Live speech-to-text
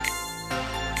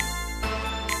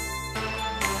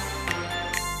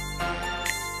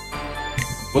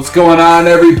What's going on,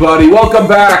 everybody? Welcome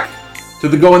back to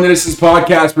the Going the Distance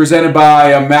podcast presented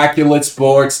by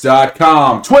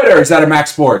ImmaculateSports.com. Twitter is at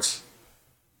ImmacSports.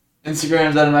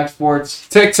 Instagram is at ImmacSports.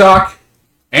 TikTok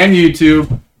and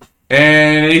YouTube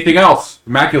and anything else.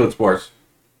 Immaculate Sports.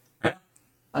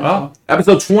 Well,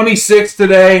 episode 26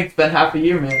 today. It's been half a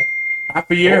year, man.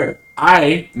 Half a year.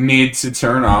 I need to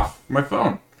turn off my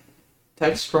phone.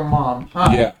 Text from mom.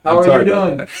 Huh? Yeah. How are you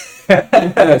doing?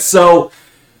 So,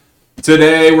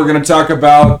 today we're going to talk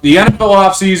about the NFL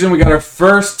offseason. We got our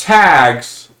first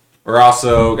tags. We're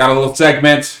also got a little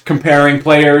segment comparing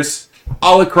players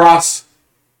all across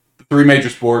the three major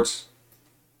sports.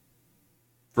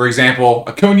 For example,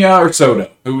 Acuna or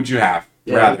Soto. Who would you have?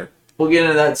 Yeah, Rather. We'll get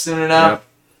into that soon enough. Yep.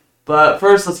 But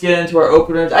first, let's get into our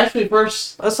openers. Actually,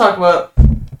 first, let's talk about...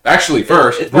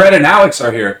 Brett and Alex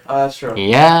are here. Oh, that's true.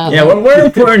 Yeah. Yeah, we're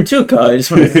important too, Kyle. I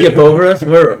just want to skip over us.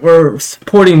 We're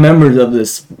supporting members of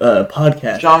this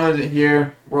podcast. John isn't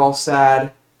here. We're all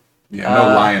sad. Yeah,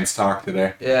 no Lions talk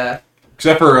today. Yeah.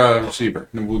 Except for receiver,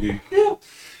 Nwogi. Yeah.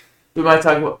 We might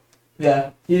talk about... Yeah,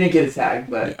 he didn't get a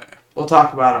tag, but we'll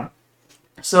talk about him.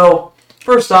 So,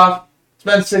 first off, it's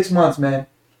been 6 months, man.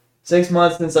 6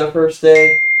 months since our first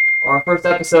day. Or our first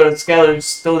episode of Skyler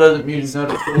still doesn't mute his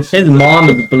notifications. His mom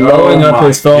is blowing up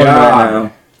his phone right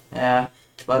now. Yeah.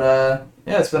 But,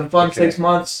 yeah, it's been a fun 6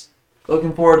 months.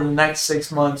 Looking forward to the next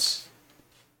 6 months.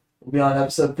 We'll be on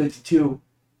episode 52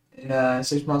 in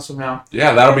 6 months from now.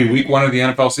 Yeah, that'll be week 1 of the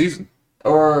NFL season.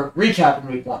 Or recapping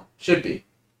week 1. Should be.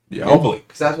 Yeah, hopefully.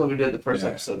 Because that's what we did the first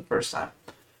episode the first time.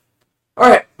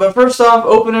 Alright, but first off,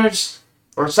 openers,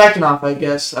 or second off, I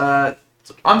guess, I'm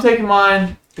taking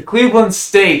mine, the Cleveland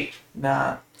State.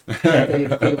 Nah, can't take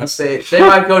the Cleveland State. They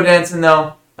might go dancing,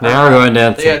 though. They are going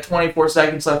dancing. They got 24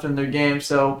 seconds left in their game,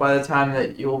 so by the time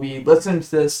that you'll be listening to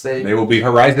this, they will be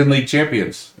Horizon League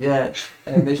champions. Yeah,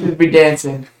 and they should be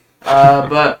dancing.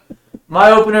 But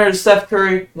my opener is Steph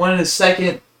Curry winning his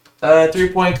second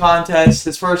three-point contest,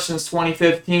 his first since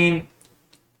 2015.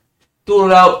 Dueled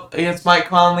it out against Mike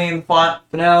Conley in the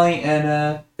finale,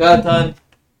 and got it done,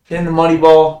 hitting the money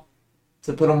ball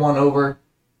to put him one over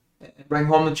and bring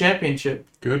home the championship.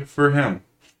 Good for him.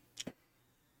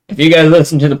 If you guys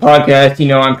listen to the podcast, you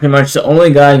know I'm pretty much the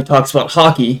only guy who talks about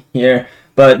hockey here.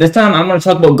 But this time I'm going to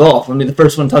talk about golf. I'm going to be the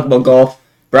first one to talk about golf.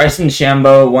 Bryson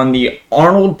DeChambeau won the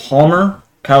Arnold Palmer,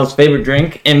 Kyle's favorite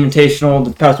drink, Invitational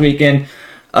this past weekend.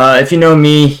 If you know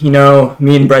me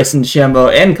and Bryson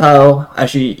DeChambeau and Kyle,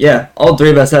 actually, yeah, all three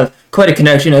of us have quite a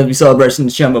connection as we saw Bryson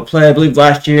DeChambeau play, I believe,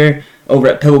 last year over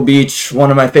at Pebble Beach, one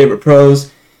of my favorite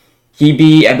pros. He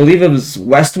beat, I believe it was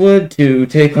Westwood to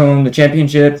take home the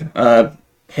championship,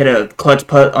 hit a clutch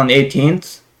putt on the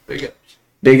 18th. Big ups.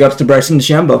 Big ups to Bryson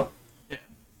DeChambeau. Yeah.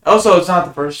 Also, it's not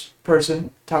the first person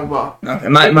to talk about. Okay,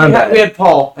 We had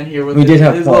Paul in here with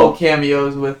his little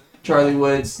cameos with Charlie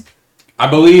Woods. I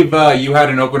believe you had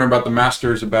an opener about the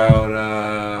Masters about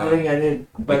I think I did.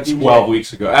 like 12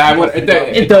 weeks ago.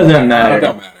 It doesn't matter. It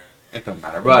don't matter. It don't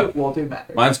matter. But Well, it do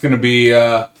matter. mine's going to be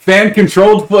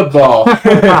fan-controlled football.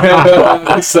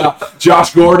 I saw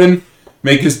Josh Gordon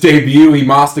make his debut. He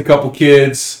mossed a couple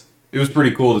kids. It was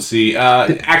pretty cool to see.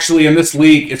 Actually, in this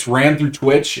league, it's ran through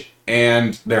Twitch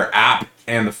and their app,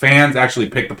 and the fans actually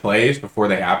pick the plays before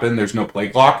they happen. There's no play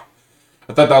clock.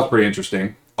 I thought that was pretty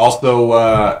interesting.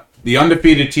 Also, the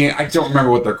undefeated team, I don't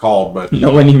remember what they're called, but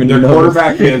no one even their knows.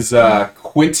 quarterback is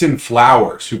Quentin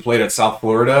Flowers, who played at South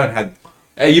Florida and had...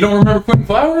 Hey, you don't remember Quentin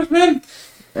Flowers, man?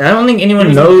 I don't think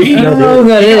anyone knows who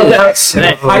that is.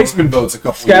 Heisman votes a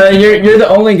couple Skyler, years. you're the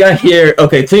only guy here.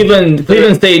 Okay, Cleveland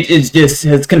State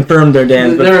has confirmed their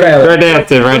dance. But They're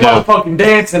dancing right now. Fucking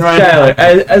dancing right Skyler, now.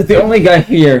 as the only guy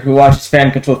here who watches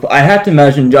fan control, I have to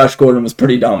imagine Josh Gordon was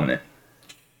pretty dominant.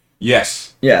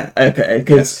 Yes. Yeah, okay,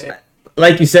 because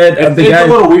like you said, It's a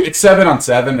little weird. It's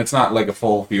 7-on-7. It's not like a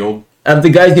full field. Of the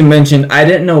guys you mentioned, I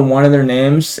didn't know one of their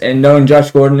names, and knowing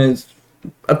Josh Gordon is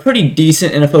a pretty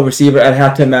decent NFL receiver, I'd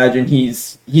have to imagine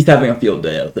he's having a field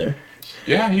day out there.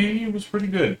 Yeah, he was pretty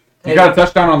good. He got a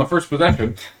touchdown on the first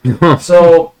possession.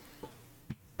 So,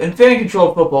 in fan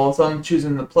control football, so I'm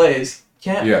choosing the plays.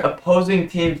 Can't opposing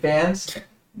team fans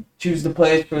choose the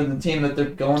plays for the team that they're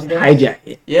going against? Hijack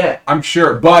it. Yeah. I'm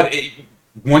sure, but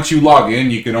once you log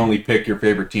in, you can only pick your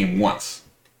favorite team once.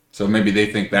 So maybe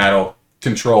they think that'll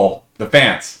control the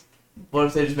fans. What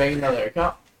if they just make another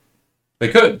account? They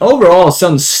could. Overall, it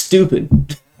sounds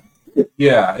stupid.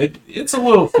 Yeah, it's a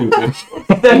little stupid.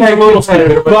 They're a little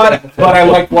stupid, but I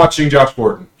liked watching Josh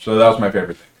Gordon, so that was my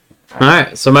favorite thing. All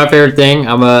right, so my favorite thing,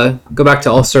 I'm going to go back to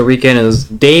All-Star Weekend. It was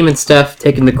Dame and Steph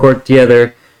taking the court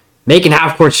together, making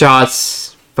half-court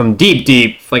shots from deep.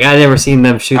 Like, I'd never seen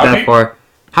them shoot How that deep? far.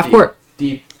 Half-court.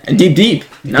 deep. And deep.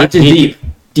 Not just deep.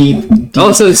 Deep.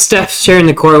 Also, Steph's sharing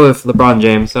the court with LeBron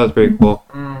James. That was pretty cool.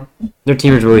 Their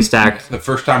team is really stacked. The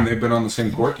first time they've been on the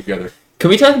same court together. Can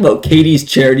we talk about KD's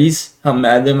charities? How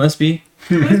mad they must be.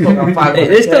 They still got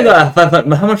They still got 500.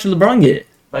 But how much did LeBron get?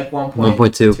 like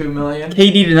 1.2 million.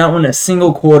 KD did not win a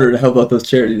single quarter to help out those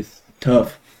charities.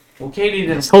 Tough. Well, Katie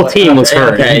didn't. His whole play. team was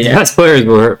hurt. Okay, yeah. Best players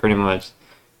were hurt pretty much.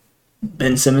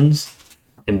 Ben Simmons,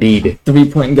 Embiid,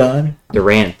 3-point god.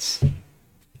 Durant.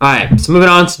 Alright, so moving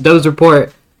on to Doe's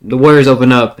report. The Warriors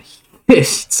open up.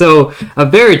 So, a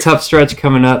very tough stretch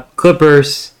coming up.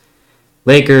 Clippers,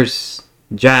 Lakers,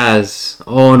 Jazz,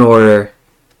 all in order.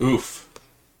 Oof.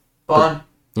 Fun.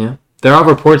 Yeah. There are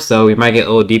reports, though. We might get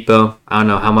Oladipo. I don't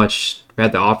know how much we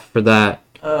had to offer for that.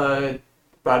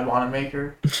 Brad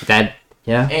Wanamaker. That,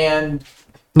 yeah. And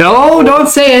No, don't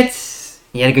say it.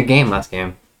 He had a good game last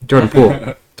game. Jordan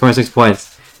Poole, 26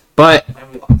 points. But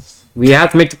we lost. we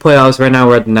have to make the playoffs. Right now,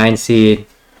 we're at the 9 seed.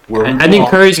 I think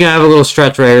Curry's going to have a little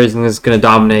stretch right here and is going to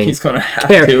dominate. He's gonna have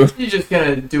Fair. to. He's just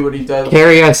gonna do what he does.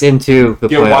 Carry us into the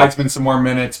Get playoffs. Weizman some more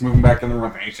minutes, move him back in the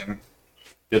rotation.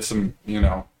 Get some,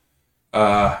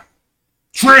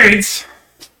 trades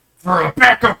for a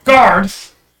backup guard.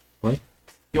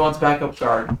 He wants backup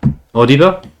guard.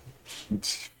 Oladipo?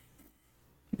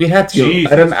 We'd have to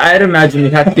Jesus. give. I'd imagine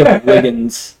we'd have to give up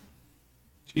Wiggins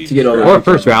to get over. Or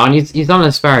first round. He's on an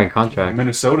aspiring contract.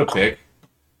 Minnesota pick.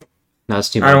 No, it's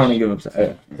too much. I don't want to give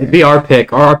up. It'd be our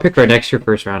pick. Or our pick right next year,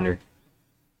 first rounder.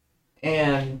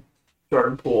 And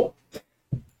Jordan Poole.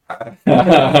 I'm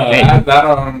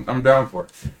down for.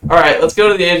 Alright, let's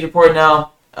go to the age report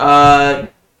now.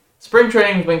 Spring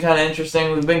training's been kind of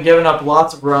interesting. We've been giving up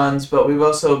lots of runs, but we've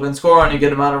also been scoring a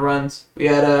good amount of runs. We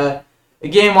had a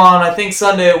game on, I think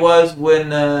Sunday it was, when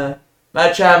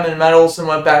Matt Chapman and Matt Olson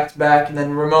went back-to-back, and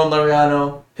then Ramon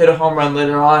Laureano hit a home run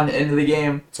later on into the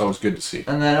game. It's always good to see.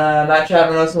 And then Matt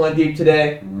Chapman also went deep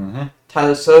today. Mm-hmm.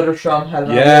 Tyler Soderstrom had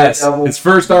another Yes, double. his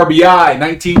first RBI,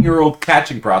 19-year-old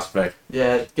catching prospect.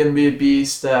 Yeah, it's going to be a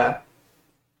beast. But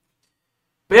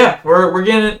yeah, we're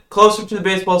getting closer to the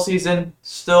baseball season.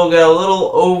 Still got a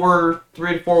little over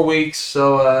 3 to 4 weeks.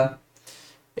 So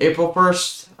April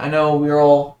 1st, I know we're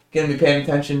all going to be paying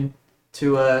attention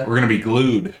to... We're going to be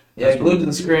glued. Yeah, glued to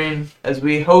the screen as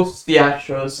we host the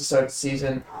Astros to start the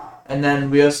season. And then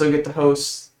we also get to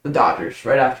host the Dodgers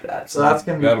right after that. So that's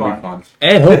going to be That'll fun. be fun.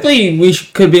 And hopefully we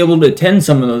could be able to attend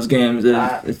some of those games.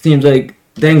 It seems like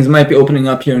things might be opening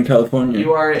up here in California.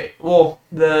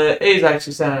 The A's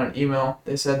actually sent out an email.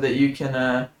 They said that you can.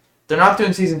 They're not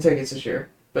doing season tickets this year,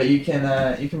 but you can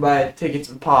buy tickets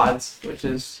in pods, which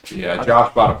is Yeah,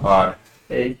 Josh bought a pod.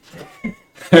 a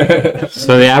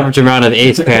So the average amount of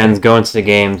Ace fans going to the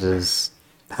games is...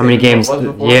 How many games? Was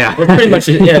before. Yeah. We're pretty much,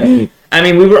 yeah. I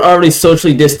mean, we were already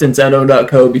socially distanced at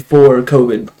O.co before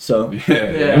COVID, so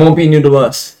Yeah. it won't be new to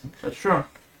us. That's true.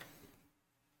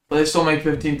 But they still make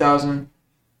 15,000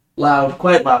 loud,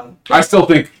 quite loud. I still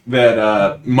think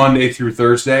that Monday through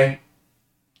Thursday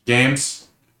games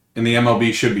in the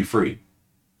MLB should be free.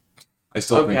 I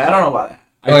still Okay, think. I don't know about that.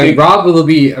 I think Rob will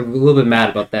be a little bit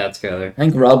mad about that, Skyler. I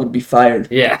think Rob would be fired.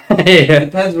 Yeah. It Yeah.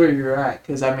 depends where you're at,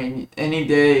 because I mean, any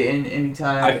day, any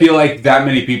time. I feel like that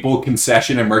many people,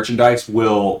 concession and merchandise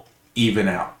will even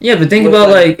out. Yeah, but think With about,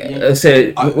 the-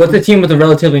 say, what's the team with a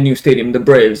relatively new stadium? The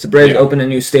Braves. The Braves Yeah. opened a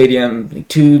new stadium like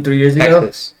 2-3 years ago.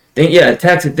 Texas.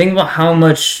 Texas. Think about how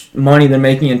much money they're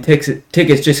making in tickets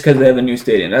just because they have a new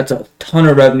stadium. That's a ton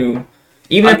of revenue.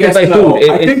 Even I if they guess buy so. food,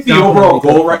 I think it's the not overall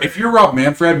gonna be goal, right? If you're Rob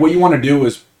Manfred, what you want to do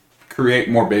is create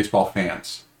more baseball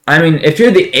fans. I mean, if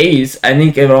you're the A's, I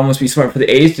think it would almost be smart for the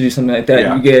A's to do something like that.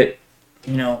 Yeah. You get,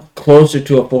 closer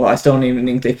to a full. I still don't even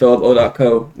think they fill up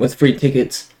O.co with free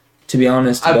tickets, to be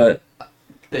honest. I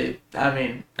Maybe.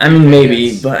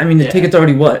 But the yeah. tickets are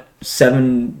already what,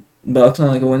 $7 on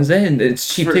like a Wednesday, and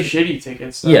it's cheap for tickets. shitty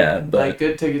tickets. Though. Yeah, but like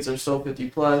good tickets are still 50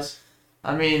 plus.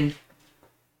 I mean,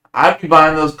 I'd be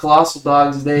buying those colossal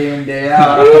dogs day in day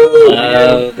out.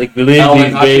 The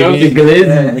glizzies, baby. The glizzy.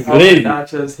 Yeah, The all the glizzy.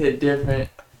 nachos hit different,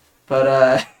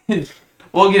 but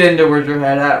we'll get into where's your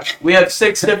head at. We have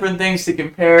 6 different things to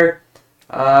compare.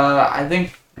 I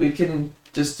think we can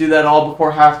just do that all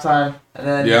before halftime, and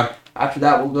then Yeah. after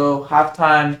that we'll go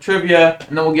halftime trivia,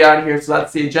 and then we'll get out of here. So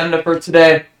that's the agenda for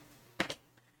today.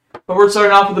 But we're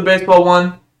starting off with the baseball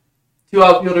one. 2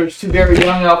 outfielders, 2 very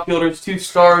young outfielders, 2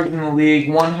 stars in the league.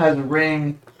 One has a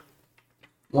ring.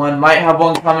 One might have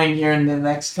one coming here in the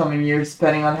next coming years,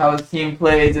 depending on how his team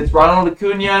plays. It's Ronald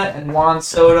Acuna and Juan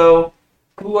Soto.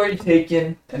 Who are you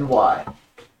taking and why?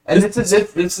 And this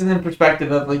is in perspective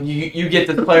of like you get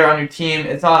this player on your team.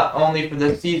 It's not only for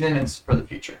this season; it's for the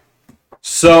future.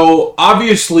 So,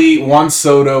 obviously, Juan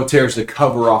Soto tears the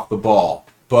cover off the ball.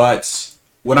 But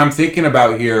what I'm thinking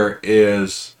about here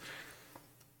is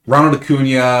Ronald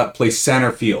Acuna plays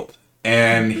center field.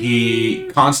 And he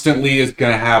constantly is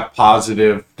going to have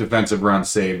positive defensive runs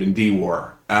saved in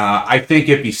D-WAR. I think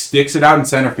if he sticks it out in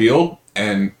center field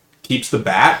and keeps the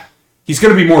bat, he's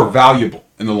going to be more valuable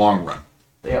in the long run.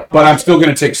 Yeah. But I'm still going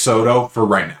to take Soto for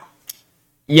right now.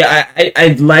 Yeah,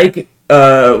 I like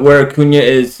where Acuna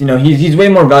is. You know, he's way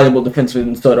more valuable defensively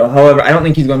than Soto. However, I don't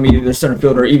think he's going to be the center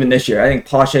fielder even this year. I think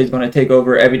Pache is going to take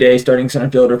over every day starting center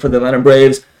fielder for the Atlanta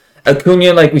Braves.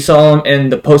 Acuna, like we saw him in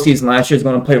the postseason last year, is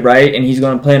going to play right, and he's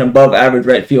going to play an above-average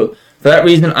right field. For that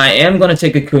reason, I am going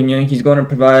to take Acuna. He's going to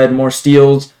provide more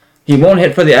steals. He won't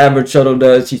hit for the average Soto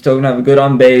does. He's still going to have a good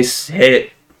on-base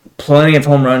hit, plenty of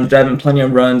home runs, driving plenty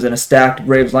of runs in a stacked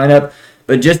Braves lineup.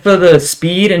 But just for the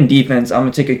speed and defense, I'm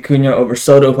going to take Acuna over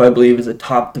Soto, who I believe is a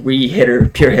top 3 hitter,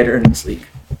 pure hitter in this league.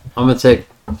 I'm going to take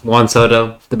Juan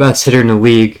Soto, the best hitter in the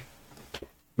league.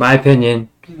 My opinion.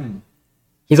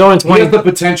 He's only 20. He has the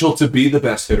potential to be the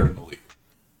best hitter in the league.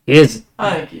 He is.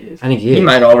 I think he is. I think he is. He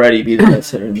might already be the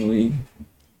best hitter in the league.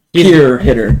 Pure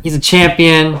hitter. He's a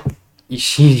champion.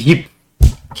 He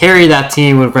carried that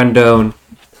team with Rendon.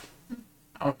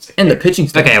 And the pitching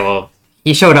staff. Okay, well,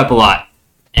 he showed up a lot.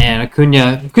 And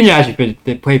Acuna actually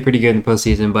played pretty good in the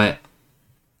postseason, but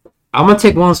I'm going to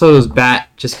take Juan Soto's bat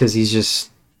just because he's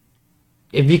just...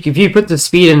 If you put the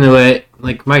speed into it,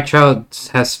 like Mike Trout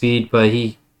has speed, but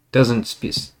he doesn't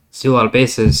steal a lot of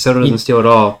bases. Soto doesn't steal at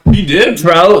all. He did.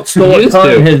 Trout stole a ton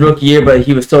in his rookie year, but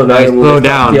he was still valuable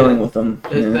dealing with them.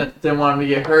 Didn't want him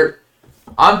to get hurt.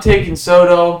 I'm taking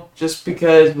Soto just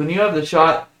because when you have the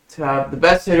shot to have the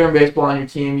best hitter in baseball on your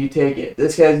team, you take it.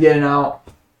 This guy's getting out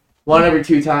 1 every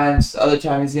 2 times. The other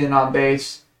time he's getting on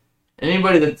base.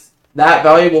 Anybody that's that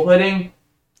valuable hitting,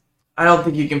 I don't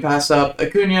think you can pass up.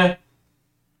 Acuna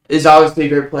is obviously a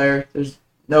great player. There's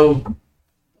no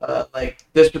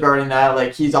disregarding that.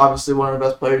 Like, he's obviously one of the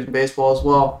best players in baseball as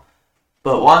well.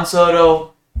 But Juan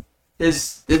Soto,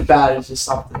 his bat is just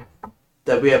something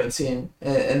that we haven't seen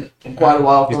in quite a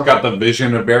while. He's got the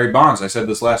vision of Barry Bonds. I said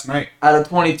this last night. At a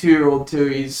 22-year-old, too,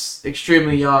 he's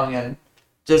extremely young and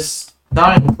just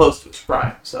not even close to his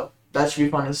prime. So that should be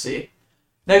fun to see.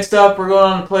 Next up, we're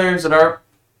going on to players that are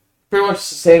pretty much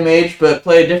the same age but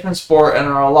play a different sport and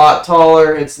are a lot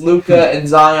taller. It's Luka and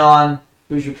Zion.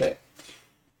 Who's your pick?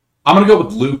 I'm going to go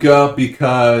with Luka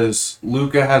because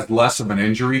Luka has less of an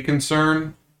injury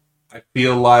concern. I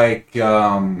feel like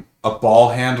a ball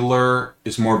handler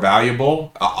is more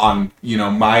valuable on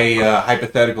my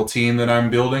hypothetical team that I'm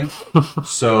building.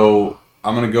 So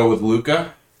I'm going to go with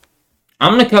Luka.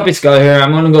 I'm going to copy Scott here.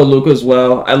 I'm going to go Luka as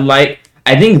well.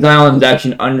 I think Zion is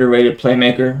actually an underrated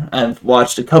playmaker. I've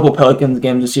watched a couple Pelicans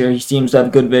games this year. He seems to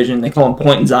have good vision. They call him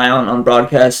Point Zion on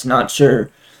broadcast. Not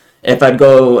sure if I'd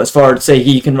go as far as say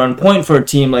he can run point for a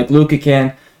team like Luka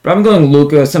can. But I'm going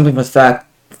Luka simply for the fact,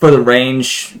 for the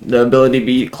range, the ability to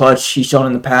be clutch he's shown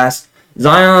in the past.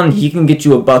 Zion, he can get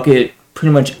you a bucket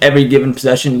pretty much every given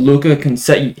possession. Luka can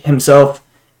set himself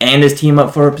and his team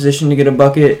up for a position to get a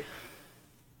bucket.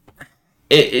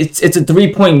 It's a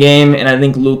 3-point game, and I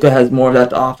think Luka has more of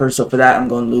that to offer. So for that, I'm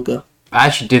going Luka. I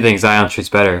actually do think Zion shoots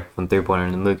better from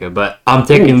 3-pointer than Luka, but I'm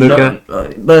taking Luka.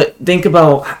 But think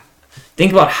about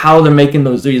how they're making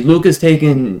those threes. Luka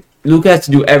has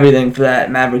to do everything for that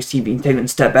Mavericks team. He's taking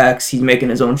step backs. He's making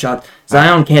his own shots.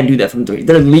 Zion can't do that from 3.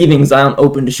 They're leaving Zion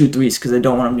open to shoot threes because they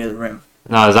don't want him near the rim.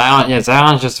 No,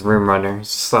 Zion's just a rim runner. He's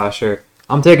a slasher.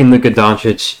 I'm taking Luka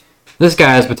Doncic. This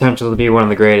guy has potential to be one of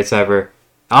the greatest ever.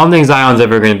 I don't think Zion's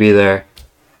ever going to be there.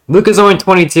 Luka's only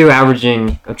 22,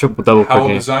 averaging a triple-double per game. How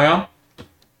old is Zion?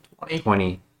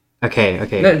 20. Okay.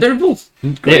 They're both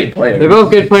great players. They're both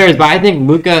good players, but I think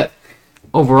Luka,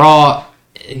 overall,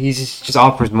 he just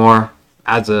offers more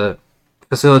as a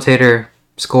facilitator,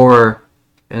 scorer,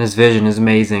 and his vision is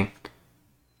amazing.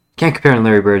 Can't compare him to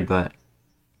Larry Bird, but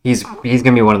he's going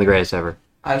to be one of the greatest ever.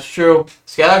 That's true.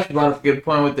 Scott actually brought up a good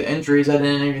point with the injuries. I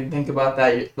didn't even think about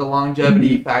that. The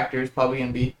longevity factor is probably going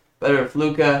to be better with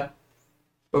Luka.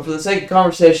 But for the sake of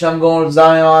conversation, I'm going with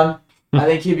Zion. I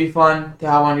think he'd be fun to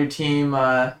have on your team.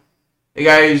 A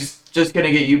guy who's just going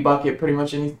to get you bucket pretty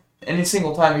much any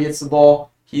single time he gets the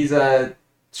ball. He's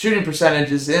shooting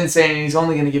percentage is insane, and he's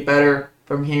only going to get better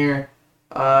from here.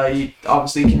 He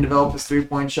obviously can develop his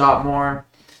 3-point shot more.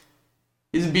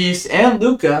 He's a beast, and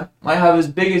Luka might have his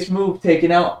biggest move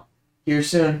taken out here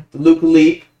soon. The Luka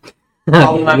leap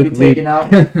probably might be taken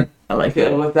out. I like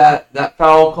it. With that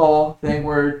foul call thing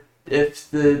where if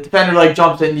the defender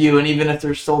jumps into you, and even if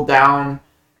they're still down,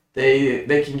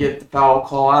 they can get the foul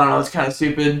call. I don't know, it's kind of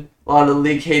stupid. A lot of the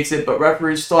league hates it, but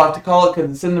referees still have to call it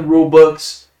because it's in the rule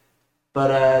books. But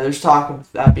there's talk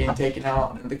of that being taken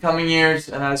out in the coming years,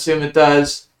 and I assume it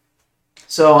does.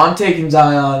 So I'm taking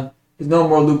Zion. There's no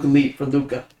more Luka leap for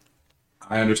Luka.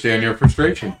 I understand your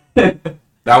frustration. That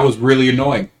was really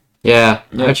annoying. Yeah,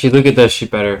 actually, look at that shit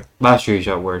better. Last year he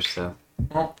shot worse, so.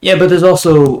 Yeah, but there's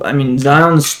also, I mean,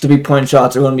 Zion's 3-point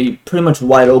shots are going to be pretty much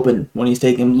wide open when he's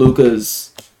taking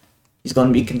Luka's. He's going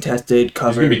to be contested,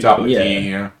 covered. He's going to be top of the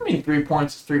team, yeah. I mean, 3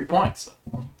 points is 3 points.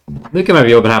 Luka might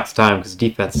be open half the time because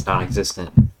defense is non-existent.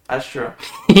 That's true.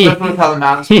 Especially with how the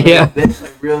Mavs play. Yeah. They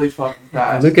play really fucking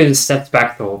fast. Luka just steps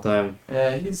back the whole time.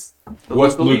 Yeah, he's...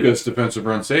 What's Luka's defensive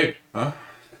run saved? Huh?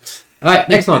 All right,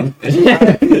 next one.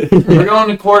 We're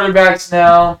going to quarterbacks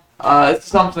now. It's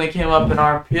something that came up in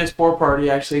our PS4 party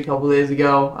actually a couple days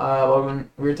ago when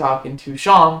we were talking to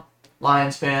Sean,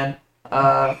 Lions fan.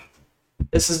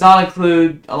 This does not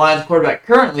include a Lions quarterback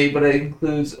currently, but it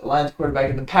includes a Lions quarterback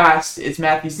in the past. It's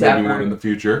Matthew Stafford. Maybe one in the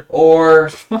future. Or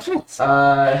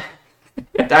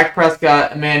Dak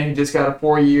Prescott, a man who just got a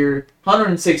 4-year,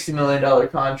 $160 million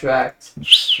contract.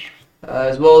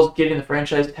 As well as getting the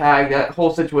franchise tag. That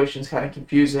whole situation is kind of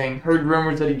confusing. Heard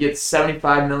rumors that he gets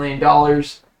 $75 million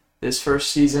this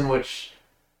first season, which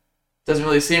doesn't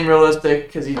really seem realistic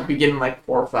because he'd be getting like $4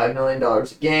 or $5 million a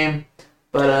game.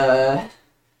 But,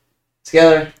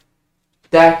 together,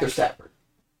 Dak or Stafford?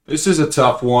 This is a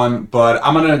tough one, but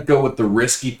I'm going to go with the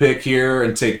risky pick here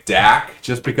and take Dak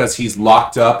just because he's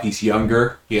locked up, he's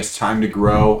younger, he has time to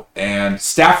grow. And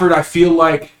Stafford, I feel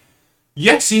like,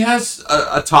 yes, he has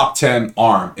a top 10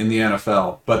 arm in the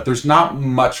NFL, but there's not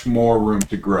much more room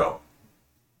to grow.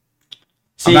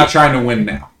 I'm not trying to win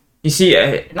now. You see,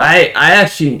 I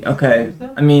actually, okay,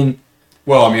 I mean...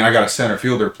 Well, I got a center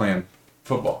fielder playing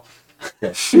football.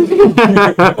 I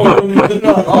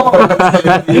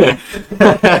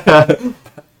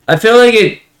feel like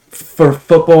it, for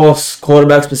football,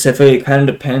 quarterback specifically, it kind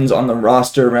of depends on the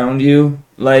roster around you.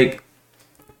 Like,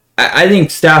 I think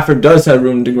Stafford does have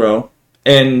room to grow.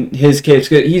 In his case,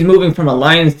 he's moving from a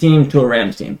Lions team to a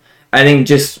Rams team. I think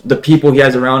just the people he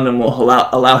has around him will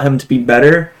allow him to be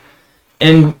better.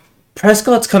 And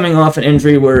Prescott's coming off an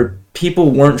injury where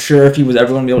people weren't sure if he was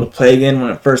ever going to be able to play again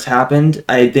when it first happened.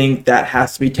 I think that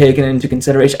has to be taken into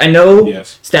consideration. I know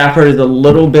Stafford is a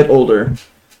little bit older,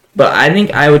 but I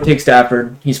think I would take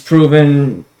Stafford. He's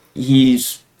proven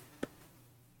he's,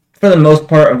 for the most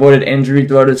part, avoided injury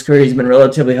throughout his career. He's been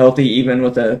relatively healthy, even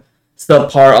with a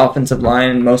subpar offensive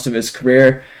line most of his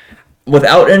career.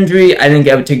 Without injury, I think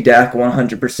I would take Dak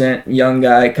 100%. Young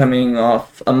guy coming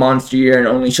off a monster year and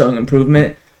only showing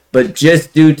improvement. But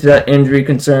just due to that injury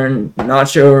concern, not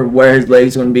sure where his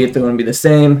legs are going to be, if they're going to be the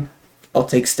same, I'll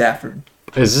take Stafford.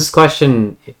 Is this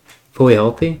question fully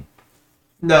healthy?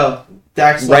 No.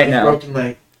 Dak's right his now. Broken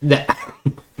leg.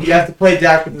 You have to play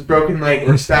Dak with his broken leg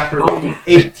or Stafford with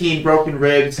 18 broken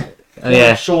ribs.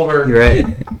 Shoulder. You're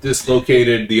right.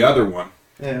 Dislocated the other one.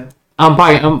 Yeah. I'm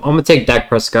gonna take Dak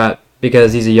Prescott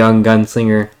because he's a young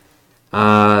gunslinger.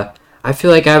 I feel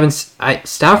like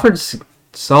Stafford's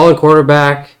solid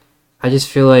quarterback. I just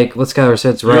feel like what Skylar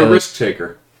said's right. You're a risk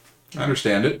taker. I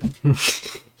understand it.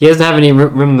 He doesn't have any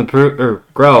room to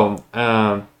grow.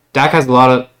 Dak has a lot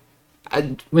of.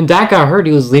 When Dak got hurt,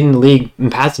 he was leading the league in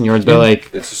passing yards by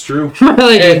like. This is true.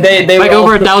 they like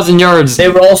over 1,000 yards. They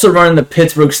were also running the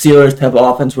Pittsburgh Steelers type of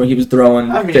offense where he was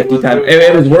throwing 50 times.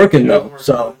 It was working though,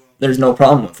 so there's no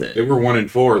problem with it. They were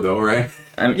 1-4 though, right?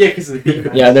 Because of the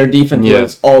defense. Yeah, their defense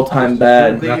was all-time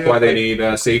bad. That's why they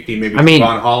need safety. Maybe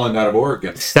Von Holland out of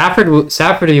Oregon. Stafford,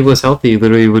 if he was healthy,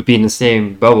 literally would be in the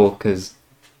same bubble because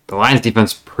the Lions'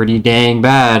 defense is pretty dang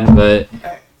bad. But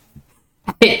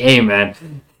hey, man.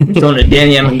 Throwing a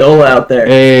Danny Amendola out there.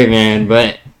 Hey, man.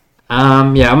 But,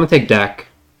 I'm going to take Dak.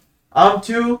 I'm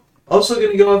also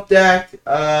going to go with Dak.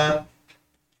 I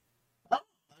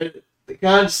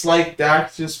kind of just like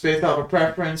Dak just based off a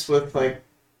preference with, like,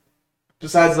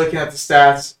 besides looking at the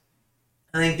stats.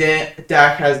 I think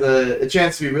Dak has a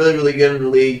chance to be really, really good in the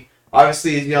league.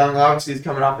 Obviously, he's young. Obviously, he's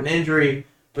coming off an injury.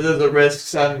 But those are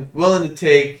risks I'm willing to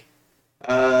take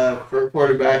for a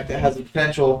quarterback that has the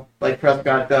potential like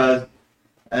Prescott does.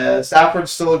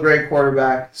 Stafford's still a great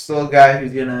quarterback. Still a guy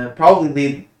who's going to probably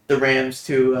lead the Rams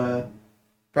to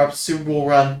perhaps a Super Bowl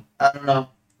run. I don't know.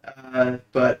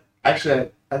 But actually,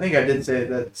 I think I did say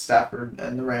that Stafford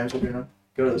and the Rams are going to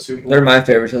go to the Super Bowl. They're my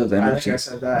favorites of them. I think I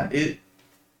said that.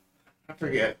 I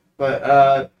forget.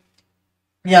 But,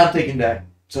 yeah, I'm taking Dak.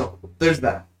 So, there's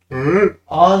that. Mm-hmm.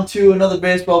 On to another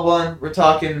baseball one. We're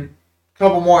talking a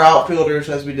couple more outfielders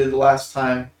as we did the last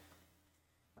time.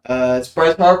 It's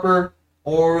Bryce Harper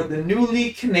or the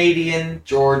newly Canadian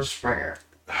George Springer.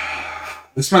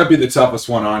 This might be the toughest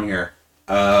one on here.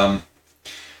 I'm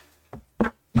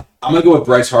going to go with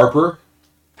Bryce Harper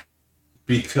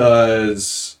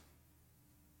because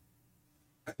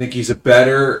I think he's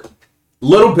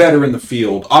little better in the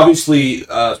field. Obviously,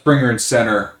 Springer in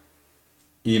center,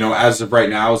 as of right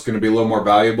now, is going to be a little more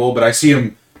valuable, but I see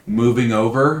him moving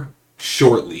over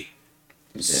shortly.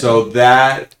 Yeah. So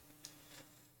that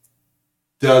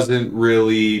doesn't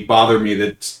really bother me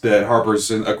that Harper's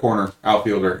a corner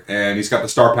outfielder, and he's got the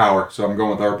star power, so I'm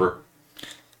going with Harper.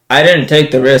 I didn't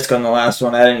take the risk on the last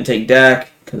one. I didn't take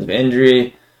Dak because of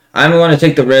injury. I'm going to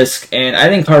take the risk, and I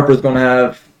think Harper's going to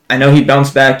have... I know he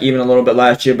bounced back even a little bit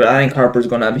last year, but I think Harper's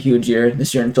going to have a huge year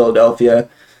this year in Philadelphia.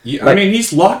 Yeah, I mean,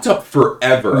 he's locked up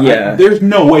forever. Yeah. There's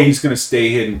no way he's going to stay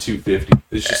hitting 250.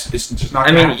 It's just not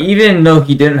going to happen. Even though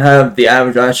he didn't have the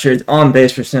average last year, his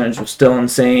on-base percentage was still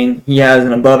insane. He has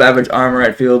an above-average arm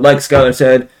right field. Like Skyler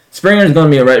said, Springer's going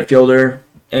to be a right fielder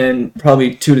in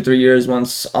probably 2 to 3 years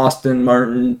once Austin,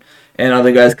 Martin, and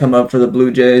other guys come up for the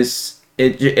Blue Jays.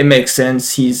 It makes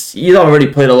sense. He's already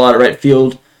played a lot of right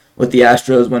field with the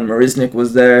Astros when Marisnik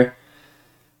was there.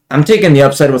 I'm taking the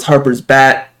upside with Harper's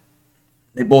bat.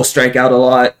 They both strike out a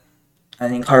lot. I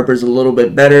think Harper's a little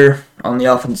bit better on the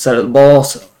offensive side of the ball.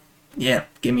 So, yeah,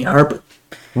 give me Harper.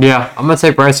 Yeah, I'm going to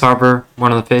take Bryce Harper,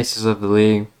 one of the faces of the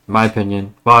league, in my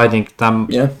opinion. Well, I think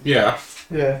Yeah.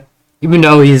 Even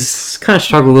though he's kind of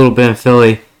struggled a little bit in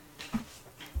Philly,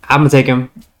 I'm going to take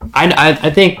him. I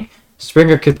think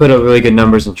Springer could put up really good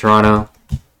numbers in Toronto.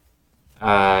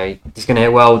 He's going to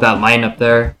hit well with that lineup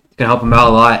there. It's going to help him out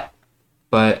a lot.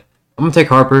 But I'm going to take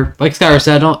Harper. Like Skyler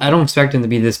said, I don't expect him to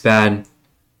be this bad.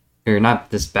 Or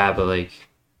not this bad, but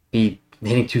be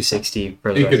hitting 260.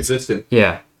 For the Inconsistent.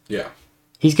 Yeah. Yeah.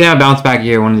 He's going to have a bounce back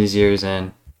year one of these years.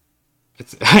 And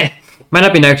it might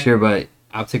not be next year, but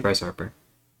I'll take Bryce Harper.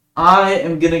 I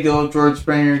am going to go with George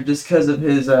Springer just because of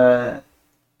his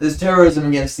terrorism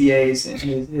against the A's and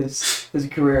his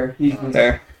career.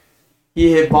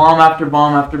 He hit bomb after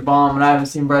bomb after bomb, and I haven't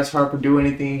seen Bryce Harper do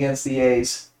anything against the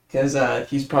A's because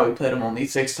he's probably played them only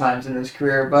 6 times in his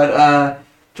career. But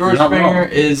George Springer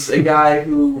is a guy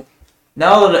who,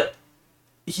 now that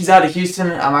he's out of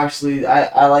Houston,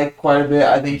 I like quite a bit.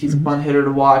 I think he's a fun hitter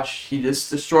to watch. He just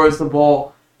destroys the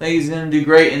ball. I think he's going to do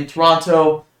great in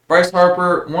Toronto. Bryce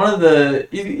Harper,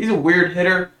 he's a weird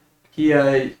hitter. He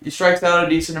strikes out a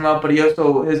decent amount, but his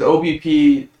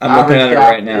OBP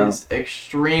is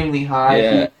extremely high.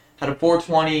 Yeah. He had a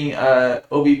 420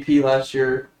 OBP last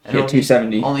year. And hit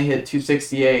 270. Only hit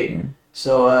 268. Mm.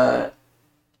 So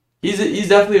he's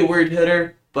definitely a weird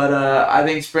hitter, but I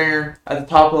think Springer at the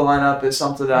top of the lineup is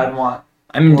something that I'd want.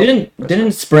 I mean,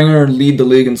 didn't Springer lead the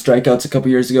league in strikeouts a couple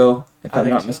years ago, if I'm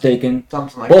not mistaken?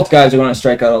 Something like Both guys are going to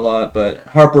strike out a lot, but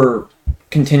Harper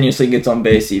continuously gets on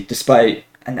base despite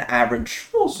an average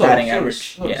batting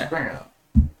average.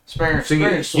 Springer.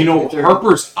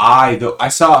 Harper's eye, though, I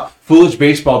saw Foolish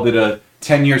Baseball did a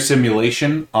 10-year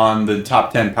simulation on the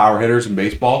top 10 power hitters in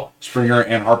baseball. Springer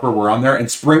and Harper were on there, and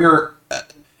Springer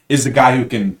is the guy who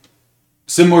can,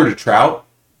 similar to Trout,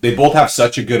 they both have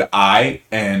such a good eye,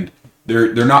 and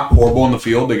they're not horrible in the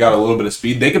field. They got a little bit of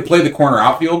speed. They could play the corner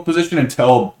outfield position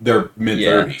until their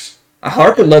mid-30s.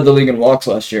 Harper led the league in walks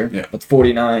last year with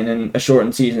 49 in a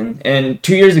shortened season. And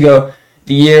 2 years ago,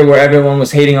 the year where everyone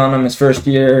was hating on him his first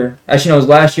year, actually no, it was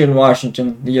last year in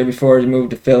Washington, the year before he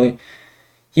moved to Philly.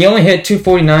 He only hit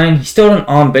 249. He still had an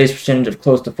on-base percentage of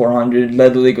close to 400.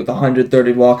 Led the league with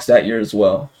 130 walks that year as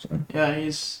well. So. Yeah,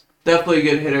 he's definitely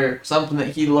a good hitter. Something that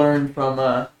he learned from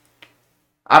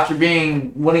after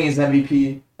winning his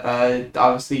MVP.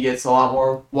 Obviously, he gets a lot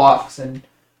more walks and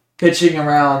pitching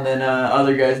around than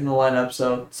other guys in the lineup.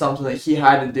 So something that he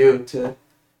had to do to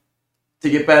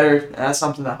get better. And that's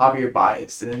something that Javier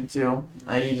Baez didn't do.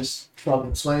 He just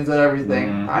fucking swings at everything.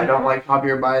 Mm-hmm. I don't like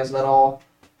Javier Baez at all.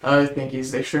 I think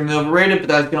he's extremely overrated, but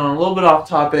that's going a little bit off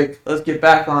topic. Let's get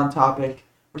back on topic.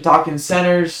 We're talking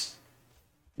centers,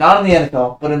 not in the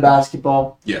NFL, but in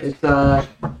basketball. Yes. It's the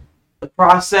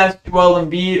process, Joel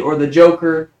Embiid, or the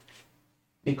Joker,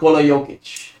 Nikola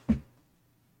Jokic.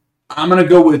 I'm going to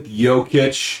go with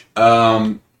Jokic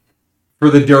for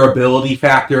the durability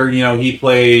factor. He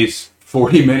plays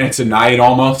 40 minutes a night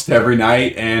almost every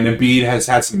night, and Embiid has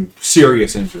had some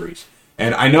serious injuries.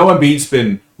 And I know Embiid's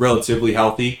been relatively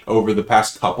healthy over the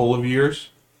past couple of years.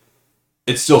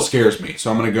 It still scares me, so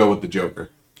I'm going to go with the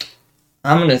Joker.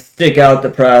 I'm going to stick out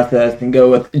the process and go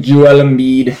with Joel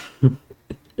Embiid.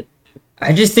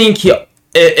 I just think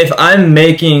if I'm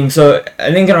making... So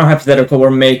I think in our hypothetical,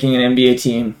 we're making an NBA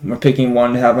team. We're picking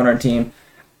one to have on our team.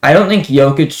 I don't think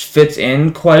Jokic fits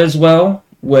in quite as well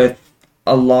with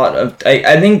a lot of...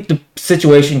 I think the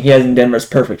situation he has in Denver is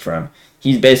perfect for him.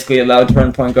 He's basically allowed to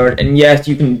run point guard. And yes,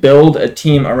 you can build a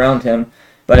team around him.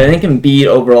 But I think Embiid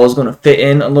overall is going to fit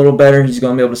in a little better. He's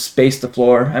going to be able to space the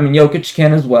floor. I mean, Jokic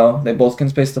can as well. They both can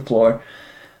space the floor.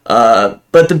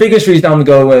 But the biggest reason I'm going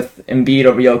to go with Embiid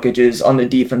over Jokic is on the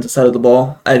defensive side of the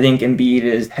ball. I think Embiid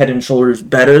is head and shoulders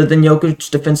better than Jokic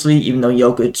defensively, even though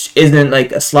Jokic isn't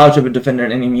like a slouch of a defender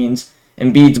in any means.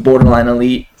 Embiid's borderline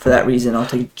elite. For that reason, I'll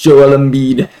take Joel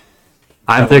Embiid.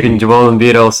 I'm thinking Joel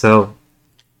Embiid also.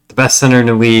 The best center in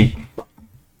the league.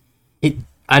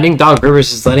 I think Doc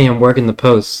Rivers is letting him work in the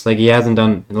post like he hasn't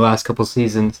done in the last couple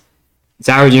seasons. He's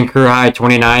averaging career high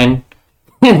 29.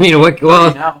 I mean,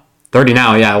 well, 30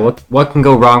 now, yeah. What can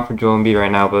go wrong for Joel Embiid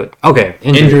right now? But okay,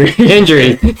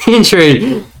 injury.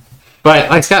 But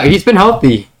like Scott, he's been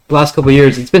healthy the last couple of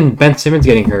years. It's been Ben Simmons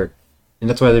getting hurt, and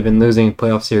that's why they've been losing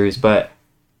playoff series. But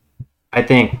I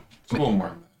think it's a little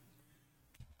more.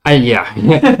 The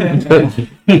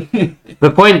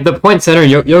point center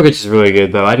Jokic is really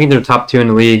good though. I think they're top 2 in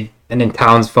the league, and then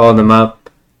Towns followed them up.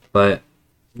 But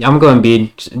yeah, I'm going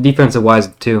Embiid defensive wise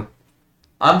too.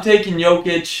 I'm taking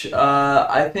Jokic.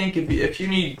 I think if you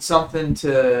need something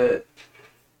to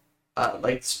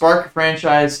like spark a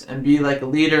franchise and be like a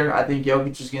leader, I think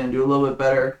Jokic is going to do a little bit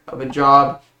better of a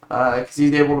job because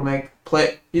he's able to make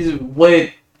play. He's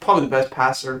probably the best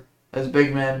passer as a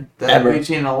big man that we've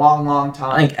seen in a long, long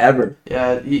time. I think ever.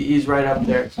 Yeah, he's right up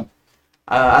there.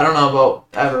 I don't know about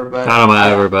ever,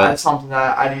 but that's something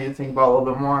that I need to think about a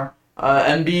little bit more.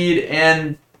 Embiid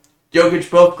and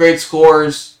Jokic both great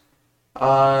scorers.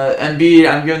 Embiid,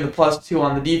 I'm giving the +2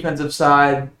 on the defensive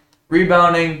side.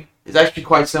 Rebounding is actually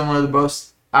quite similar. They're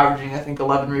both averaging, I think,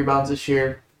 11 rebounds this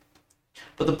year.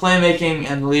 But the playmaking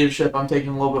and the leadership, I'm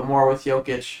taking a little bit more with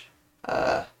Jokic.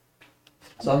 So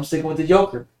I'm sticking with the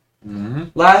Joker. Mm-hmm.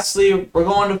 Lastly, we're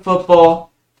going to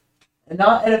football, and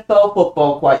not NFL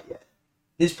football quite yet.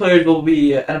 These players will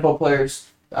be NFL players,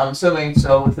 I'm assuming,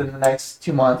 so within the next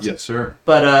 2 months. Yes, sir.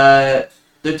 But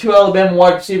the 2 Alabama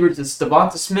wide receivers is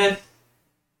DeVonta Smith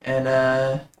and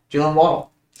Jalen Waddle.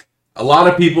 A lot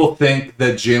of people think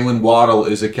that Jalen Waddle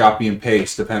is a copy and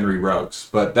paste of Henry Ruggs,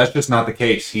 but that's just not the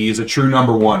case. He is a true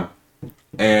number 1,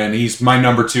 and he's my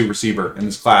number 2 receiver in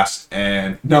this class.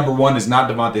 And number 1 is not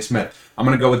DeVonta Smith. I'm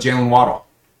going to go with Jalen Waddle.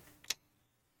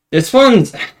 This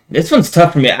one's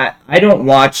tough for me. I don't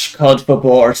watch college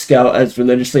football or scout as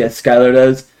religiously as Skylar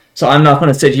does, so I'm not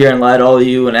going to sit here and lie to all of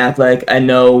you and act like I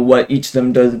know what each of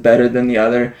them does better than the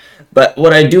other. But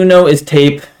what I do know is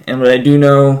tape, and what I do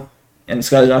know, and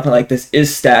Skylar's not going to like this, is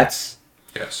stats.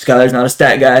 Yes. Skylar's not a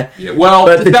stat guy. Yeah, well,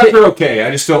 the stats are okay.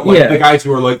 I just don't like the guys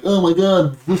who are like, oh my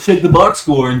god, let's take the box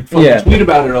score and tweet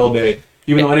about it all day,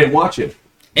 even though I didn't watch it.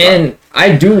 And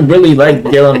I do really like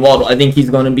Jalen Waddle. I think he's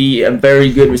going to be a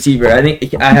very good receiver. I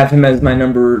think I have him as my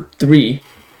number 3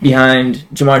 behind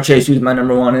Jamar Chase, who's my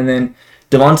number 1. And then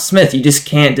DeVonta Smith, you just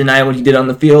can't deny what he did on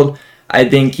the field. I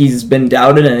think he's been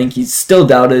doubted. I think he's still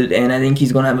doubted. And I think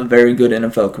he's going to have a very good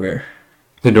NFL career.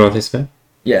 The DeVonta Smith?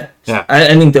 Yeah.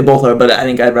 I think they both are, but I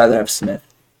think I'd rather have Smith.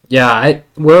 Yeah,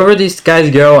 wherever these guys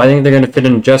go, I think they're going to fit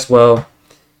in just well.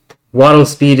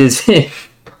 Waddle's speed is...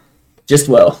 just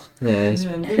well. Yeah, just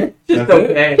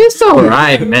okay. It's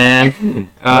alright, man.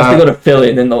 Unless they go to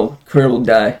Philly, then their career will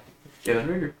die.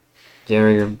 Jalen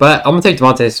Reagor. But I'm going to take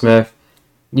DeVonta Smith.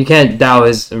 You can't doubt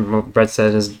his, Brett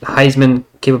said, his Heisman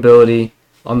capability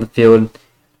on the field.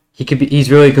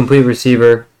 He's really a complete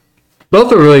receiver.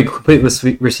 Both are really complete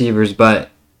receivers,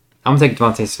 but I'm going to take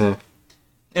DeVonta Smith.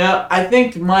 Yeah, I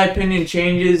think my opinion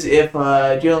changes if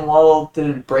Jalen Waddle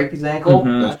didn't break his ankle.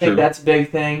 Mm-hmm, I think that's a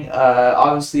big thing.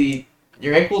 Obviously,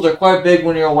 your ankles are quite big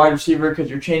when you're a wide receiver because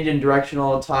you're changing direction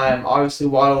all the time. Obviously,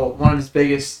 Waddle, one of his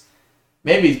biggest,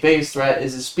 maybe his biggest threat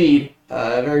is his speed.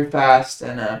 Very fast,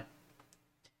 and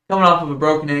coming off of a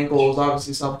broken ankle is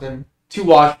obviously something to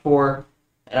watch for.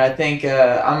 And I think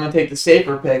I'm going to take the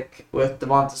safer pick with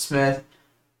DeVonta Smith.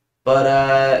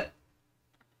 But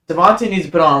DeVonta needs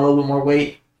to put on a little bit more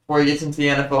weight before he gets into the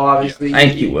NFL, obviously. I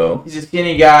think he will. He's a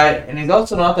skinny guy, and he's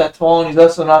also not that tall, and he's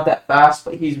also not that fast,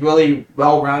 but he's really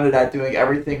well-rounded at doing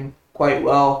everything quite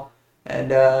well.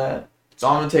 And so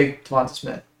I'm going to take DeVonta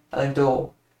Smith. I think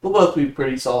they'll both be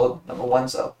pretty solid number 1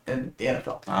 so in the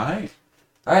NFL.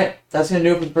 All right, that's going to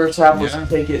do it for the first half. Let's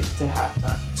take it to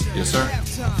halftime. Yes, sir.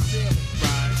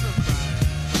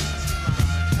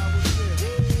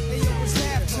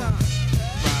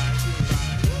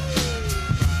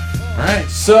 All right,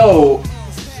 so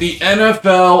the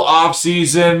NFL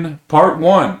offseason part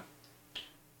 1.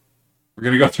 We're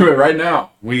going to go through it right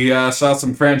now. We saw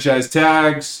some franchise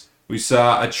tags. We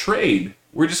saw a trade.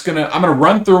 I'm going to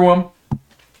run through them.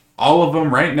 all of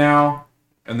them right now,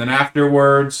 and then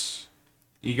afterwards,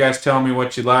 you guys tell me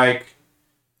what you like,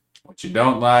 what you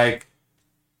don't like.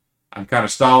 I'm kind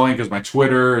of stalling because my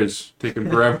Twitter is taking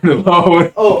forever to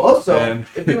load. Oh, also, And-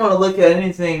 if you want to look at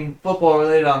anything football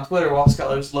related on Twitter while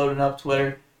Skylar's loading up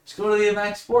Twitter, just go to the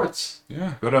Max Sports.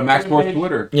 Yeah, go to Max Sports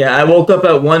Twitter. Yeah, I woke up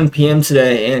at 1 p.m.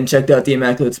 today and checked out the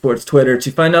Immaculate Sports Twitter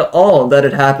to find out all that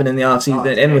had happened in the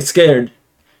offseason and was scared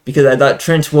because I thought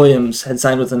Trent Williams had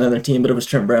signed with another team, but it was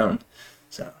Trent Brown.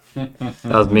 So That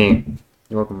was me.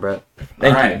 You're welcome, Brett.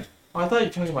 Thank All you. right. Oh, I thought you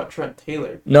were talking about Trent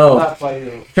Taylor. No. That's why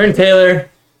you. Trent Taylor,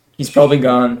 he's probably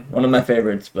gone. One of my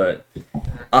favorites, but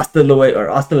hasta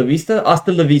la vista?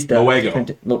 Hasta la vista. Luego.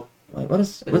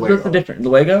 What's the Luego. difference?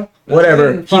 Luego?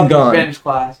 Whatever. He's gone. Spanish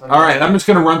class. All right, I'm just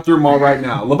going to run through them all right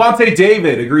now. Levante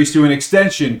David agrees to an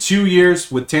extension, 2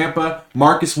 years with Tampa.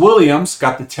 Marcus Williams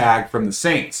got the tag from the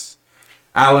Saints.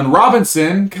 Allen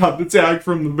Robinson got the tag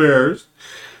from the Bears.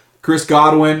 Chris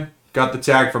Godwin got the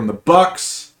tag from the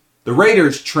Bucks. The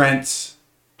Raiders trade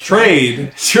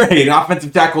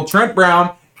offensive tackle Trent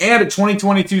Brown and a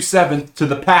 2022 7th to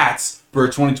the Pats for a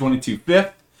 2022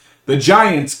 5th. The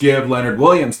Giants give Leonard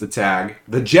Williams the tag.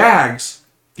 The Jags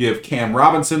give Cam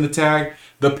Robinson the tag.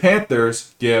 The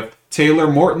Panthers give Taylor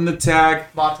Morton the tag.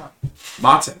 Matan.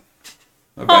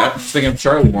 Not bad. I was thinking of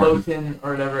Charlie Morton. Logan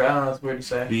or whatever. I don't know. It's weird to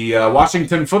say. The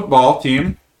Washington football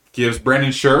team gives Brandon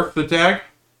Scherf the tag.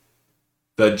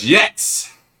 The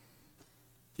Jets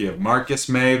give Marcus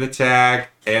May the tag.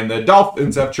 And the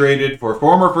Dolphins have traded for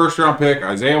former first-round pick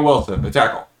Isaiah Wilson, the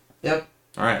tackle. Yep.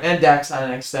 All right. And Dak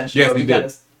signed an extension. Yes, but he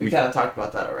did. We kind of talked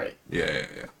about that already. Yeah.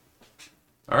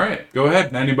 All right. Go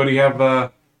ahead. Anybody have...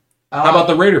 how about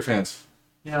the Raider fans?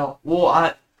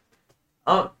 Well,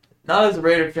 not as a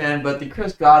Raider fan, but the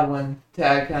Chris Godwin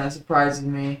tag kind of surprises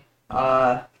me.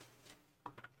 I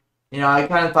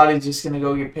kind of thought he was just going to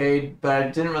go get paid, but I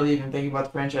didn't really even think about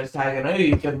the franchise tag. I know you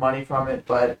get good money from it,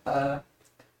 but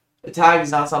the tag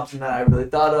is not something that I really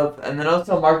thought of. And then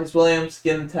also Marcus Williams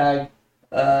getting the tag.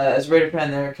 As a Raider fan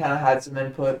there, kind of had some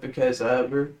input because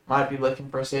we might be looking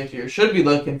for a safety or should be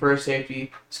looking for a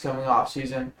safety this coming off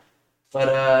season.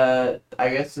 But I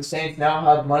guess the Saints now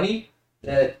have money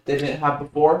that they didn't have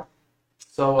before.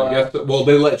 So I guess, well,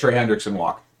 they let Trey Hendrickson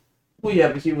walk. Well,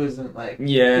 yeah, but he wasn't like...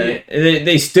 Yeah,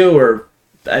 they still were,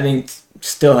 I think,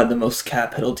 still had the most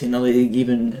cap penalty in the league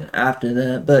even after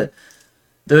that. But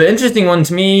the interesting one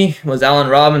to me was Allen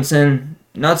Robinson.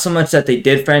 Not so much that they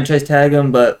did franchise tag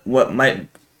him, but what might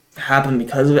happen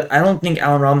because of it. I don't think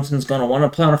Allen Robinson's going to want to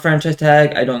play on a franchise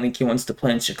tag. I don't think he wants to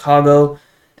play in Chicago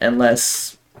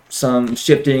unless some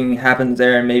shifting happens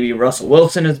there and maybe Russell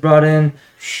Wilson is brought in.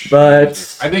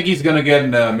 But I think he's going to get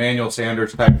an Emmanuel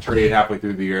Sanders type trade halfway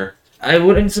through the year. I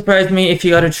wouldn't surprise me if he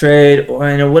got a trade,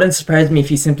 and it wouldn't surprise me if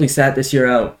he simply sat this year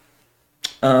out.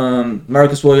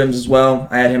 Marcus Williams as well.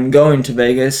 I had him going to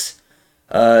Vegas.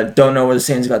 Don't know where the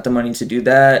Saints got the money to do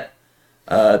that.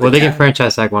 They can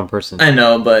franchise tag one person. I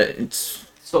know, but it's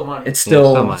Still money. it's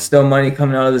still money. still money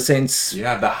coming out of the Saints.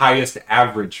 Yeah, the highest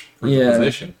average for the Yeah.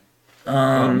 position. A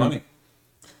lot of money.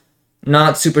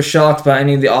 Not super shocked by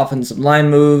any of the offensive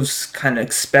line moves. Kind of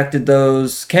expected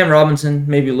those. Cam Robinson,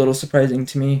 maybe a little surprising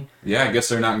to me. Yeah, I guess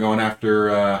they're not going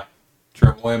after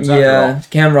Trent Williams after Yeah,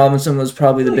 Cam Robinson was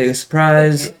probably the biggest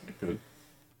surprise. all.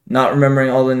 Not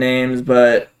remembering all the names,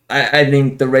 but I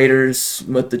think the Raiders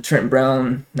with the Trent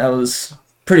Brown, that was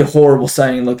pretty horrible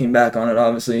signing looking back on it,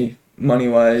 obviously,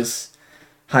 money-wise.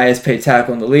 Highest paid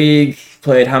tackle in the league.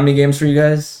 Played how many games for you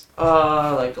guys?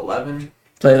 Like 11.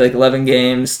 Played like 11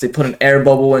 games. They put an air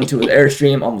bubble into his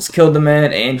Airstream, almost killed the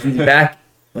man, and he's back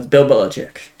with Bill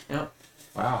Belichick.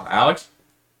 Wow. Alex?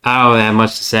 I don't have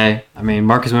much to say. I mean,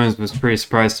 Marcus Williams was pretty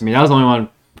surprised to me. That was the only one I'm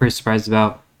pretty surprised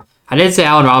about. I did say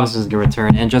Allen Robinson's going to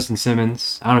return, and Justin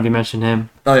Simmons. I don't know if you mentioned him.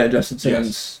 Oh, yeah, Justin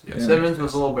Simmons. Yes. Yeah. Simmons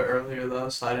was a little bit earlier, though,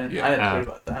 so I didn't tweet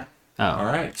about that. Oh. All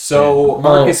right. So,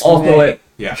 Marcus also, May. wait.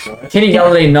 Yeah. Go ahead. Kenny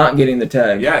Galladay not getting the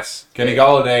tag. Yes. Kenny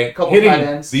Galladay Couple hitting tight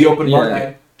ends. the open Yeah.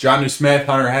 market. Jonnu Smith,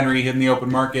 Hunter Henry hitting the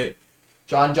open market.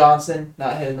 John Johnson,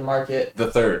 not hitting the market.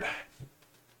 The third.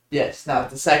 Yes,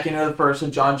 not the second or the first of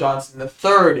John Johnson. The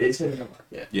third is hitting the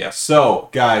market. Yeah. So,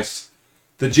 guys,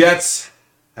 the Jets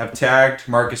have tagged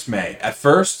Marcus May. At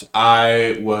first,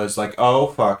 I was like, oh,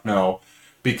 fuck no.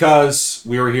 Because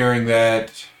we were hearing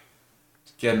that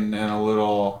getting in a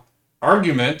little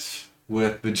argument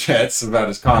with the Jets about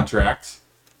his contract.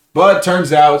 But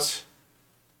turns out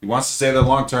he wants to stay there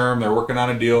long term. They're working on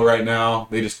a deal right now.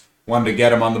 They just wanted to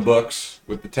get him on the books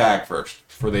with the tag first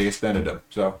before they extended him.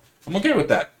 So I'm okay with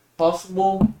that.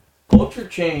 Possible culture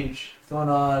change going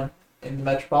on in the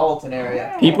metropolitan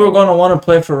area. People are going to want to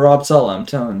play for Rob Sala, I'm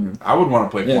telling you. I would want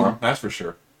to play Yeah. for him. That's for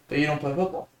sure. but you don't play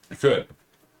football. I could.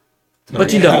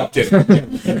 But you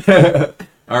don't.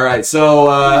 All right,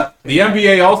 so the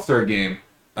NBA All-Star Game.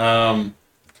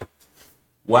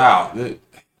 Wow.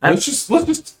 Let's just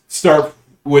start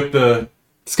with the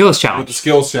Skills challenge.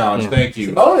 skills challenge. Yeah. Thank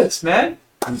you. Bonus, man.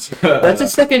 That's a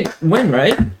second win,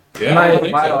 right? Yeah. my- I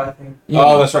think so. I think.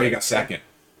 Oh, that's right. You got second.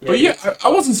 But yeah, I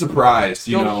wasn't surprised.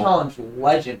 You Skill know, challenge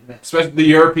legend, man. especially the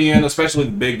European, especially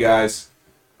the big guys,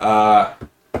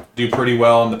 do pretty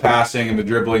well in the passing and the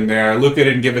dribbling there. Luka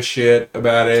didn't give a shit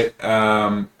about it,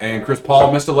 and Chris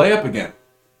Paul missed a layup again.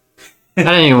 I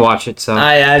didn't even watch it, so.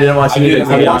 I didn't watch it either.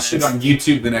 to I be watched it honest. on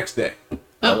YouTube the next day.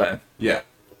 Okay. Yeah,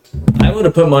 I would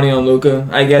have put money on Luka.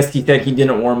 I guess he said he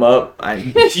didn't warm up.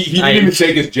 he didn't even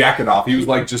take his jacket off. He was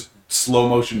like just slow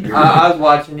motion. I was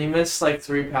watching. He missed like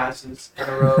 3 passes in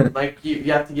a row. Like you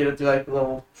have to get it through like the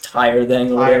little tire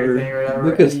thing or tire whatever. thing or whatever.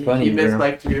 Luka's he, funny, he missed bro.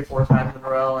 like 3 or 4 times in a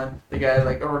row, and the guy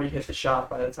like already hit the shot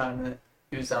by the time that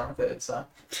he was done with it. So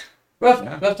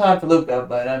rough time for Luka,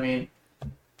 but I mean,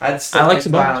 I'd still I like like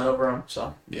Sabonis. Zion over him.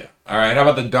 So Yeah. All right. How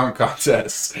about the dunk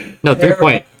contest? No, 3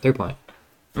 point. 3 point.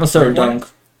 I'm gonna start with dunk.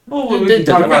 well, we It can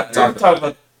talk doesn't about talk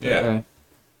about Yeah. Okay.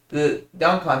 the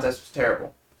dunk contest was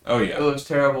terrible. Oh It yeah. was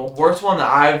terrible. Worst one that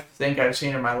I think I've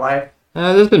seen in my life.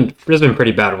 There's been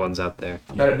pretty bad ones out there.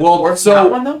 But Well, worse so- than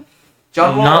that one though.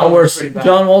 John Wall Not was worse. pretty bad.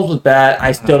 John Wall's was bad.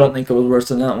 I still don't think it was worse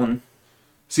than that one.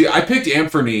 See, I picked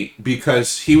Anthony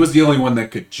because he was the only one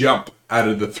that could jump out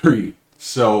of the 3.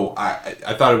 So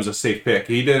I thought it was a safe pick.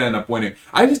 He did end up winning.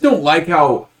 I just don't like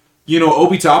how,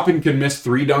 Obi Toppin can miss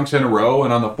 3 dunks in a row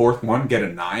and on the 4th one get a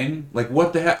 9. Like,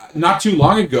 what the heck? Not too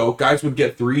long ago, guys would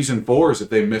get 3s and 4s if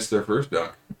they missed their first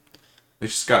dunk. They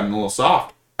just gotten a little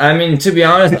soft. I mean, to be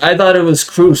honest, I thought it was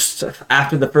Cruz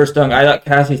after the first dunk. I thought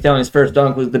Cassie Stanley's first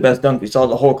dunk was the best dunk we saw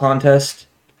the whole contest,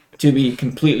 to be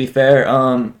completely fair.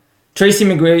 The Tracy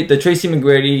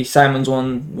McGrady Simons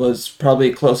one was probably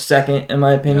a close second in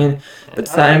my opinion. But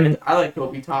Simon, I like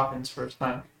Kobe Toppin's first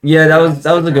time. yeah, that was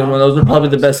a good one. Those were probably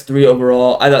the best 3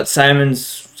 overall. I thought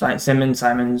Simmons.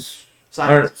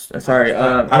 Or, sorry,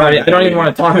 I don't even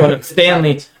want to talk about it.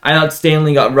 Stanley. I thought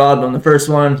Stanley got robbed on the first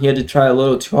one. He had to try a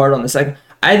little too hard on the second.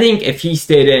 I think if he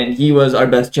stayed in, he was our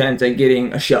best chance at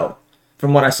getting a show.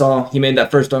 From what I saw, he made that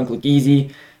first dunk look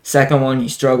easy. Second one, he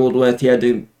struggled with. He had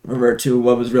to revert to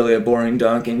what was really a boring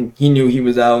dunk, and he knew he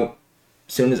was out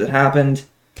as soon as it happened.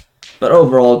 But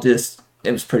overall, it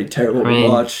was pretty terrible to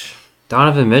watch.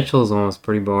 Donovan Mitchell's one was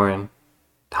pretty boring.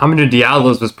 Hamidou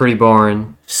Diallo's was pretty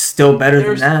boring. Still better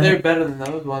than that. They're better than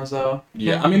those ones though.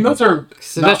 Yeah, I mean, those are...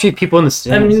 Especially people in the I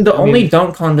stands. mean, the only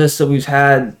dunk contests that we've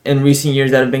had in recent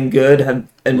years that have been good have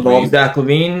involved Levine. Zach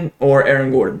LaVine or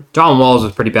Aaron Gordon. John Walls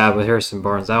was pretty bad with Harrison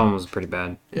Barnes. That one was pretty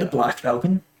bad. The Black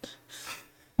Falcon.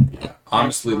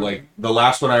 Honestly, like, the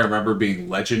last one I remember being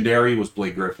legendary was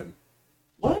Blake Griffin.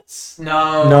 What?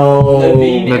 No. No.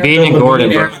 Levine and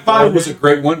Gordon. I thought it was a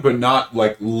great one, but not,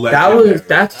 like, That legendary. was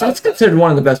that's considered one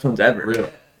of the best ones ever. Really?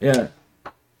 Yeah.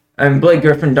 And Blake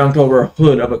Griffin dunked over a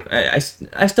hood of a. I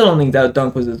still don't think that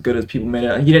dunk was as good as people made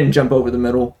it. He didn't jump over the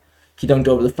middle. He dunked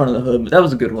over the front of the hood, but that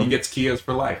was a good He one. gets Kias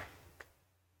for life.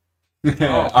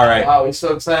 All right. Wow, he's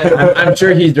so excited. I'm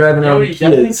sure he's driving You know around what he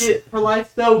definitely kids. get for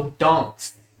life though?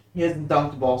 Dunks. He hasn't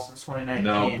dunked the ball since 2019.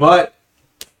 No, but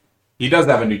he does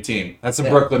have a new team. That's the Yeah.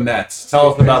 Brooklyn Nets.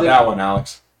 Tell us about that one,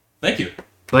 Alex. Thank you.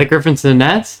 Blake Griffin to the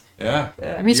Nets? Yeah.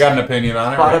 Yeah. I mean, You got an opinion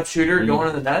on it? Spot right? up shooter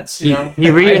going to the Nets. he, You know. he,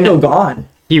 I reuni- know God.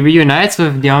 he reunites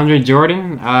with DeAndre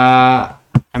Jordan. I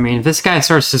mean, if this guy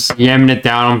starts just yamming it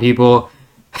down on people,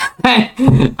 that's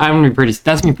gonna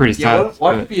be pretty Yeah, sad.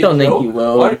 watch it be a Don't think joke. he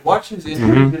will. Watch his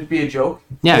injuries just be a joke.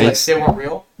 Yeah, like it's- they weren't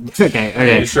real.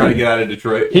 okay. He's trying to get out of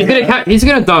Detroit. He's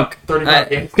gonna dunk. 35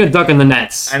 games. He's gonna dunk in the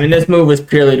Nets. I mean, this move was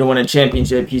purely to win a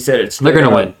championship. He said it's. They're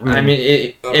gonna win. I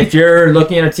mean, if you're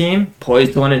looking at a team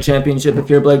poised to win a championship, if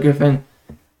you're Blake Griffin,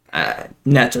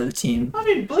 Nets are the team. I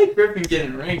mean, Blake Griffin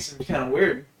getting rings is kind of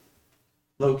weird.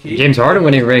 Low key. James Harden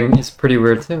winning ring is pretty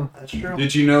weird too. That's true.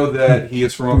 Did you know that he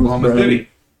is from Oklahoma Right. City?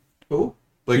 Who?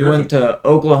 Blake He Griffin. went to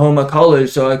Oklahoma College,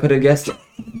 so I could have guessed it.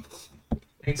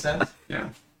 Makes sense.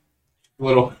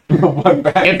 Little one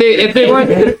back. If they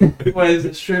weren't What is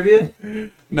this trivia?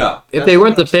 No. if they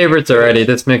weren't the favorites already,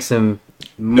 this makes him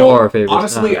more favorites.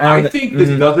 Honestly, now. I think this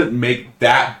doesn't make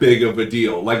that big of a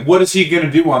deal. Like, what is he going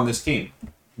to do on this team?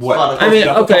 What? I mean, Post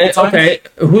up a okay, couple times? okay.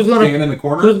 Who's Staying gonna in the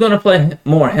corner? who's gonna play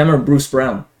more, him or Bruce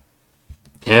Brown?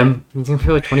 him, he's gonna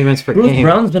play like 20 minutes per Bruce game.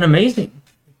 Brown's been amazing.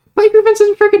 Blake Griffin's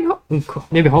in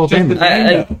freaking maybe Hall of Just the Fame.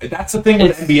 name, though. That's the thing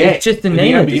with It's- NBA. it's just the In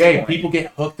name at The this NBA, point. people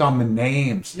get hooked on the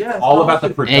names. Yeah, It's all about the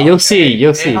production. Hey, you'll see.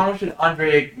 Hey, how much did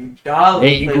Andre Iguodala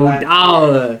Hey, play last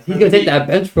year? He's gonna take that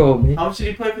bench role, man. How much did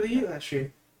he play for the U last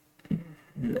year?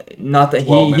 Not that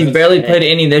 12 he minutes. barely played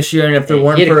any this year, and if there He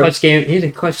weren't had a for clutch game. He had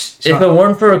a clutch. if it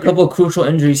weren't for a couple of crucial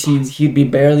injuries, he'd be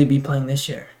barely be playing this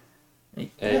year.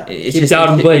 It's Keep just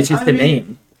down it's, Blake. it's just the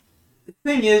name. The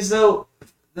thing is, though,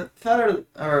 the fact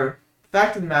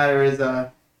of the matter is,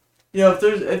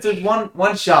 if there's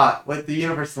one shot with the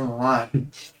universe on the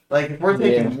line, like if we're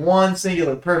taking one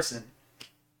singular person,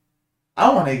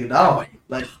 I want Iguodala.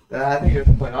 Like I think it's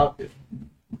quite obvious.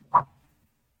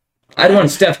 I'd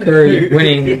want Steph Curry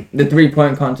winning the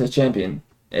 3-point contest champion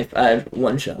if I had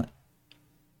one shot.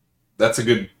 That's a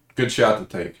good shot to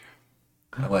take.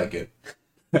 I like it.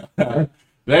 But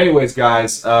anyways,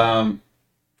 guys, Kyle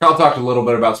talked a little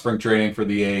bit about spring training for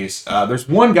the A's. There's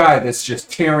one guy that's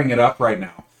just tearing it up right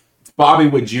now. It's Bobby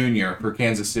Witt Jr. for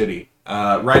Kansas City.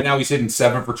 Right now he's hitting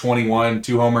 7 for 21,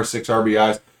 2 homers, 6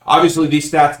 RBIs. Obviously,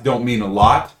 these stats don't mean a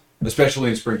lot, especially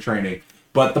in spring training.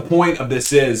 But the point of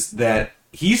this is that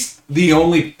he's the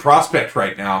only prospect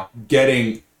right now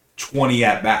getting 20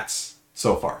 at-bats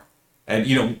so far.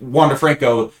 And, Wander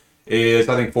Franco is,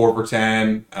 I think, 4 for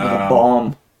 10. Like a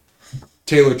bomb.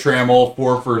 Taylor Trammell,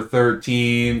 4 for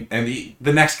 13. And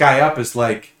the next guy up is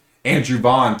like Andrew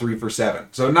Vaughn, 3 for 7.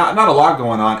 So not a lot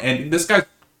going on. And this guy's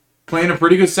playing a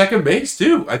pretty good second base,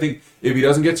 too. I think if he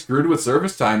doesn't get screwed with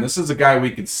service time, this is a guy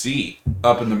we could see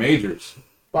up in the majors.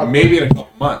 Maybe in a couple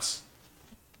months.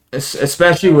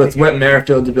 Especially with Whit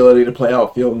Merrifield's ability to play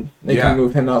outfield. They can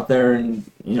move him out there, and,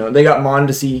 they got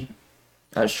Mondesi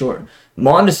at short.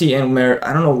 Mondesi and Merritt,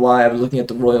 I don't know why I was looking at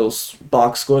the Royals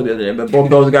box score the other day, but both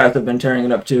those guys have been tearing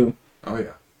it up, too. Oh,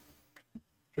 yeah.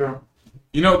 Sure.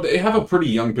 They have a pretty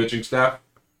young pitching staff.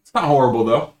 It's not horrible,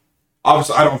 though.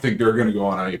 Obviously, I don't think they're going to go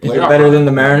on any playoff. Is it better than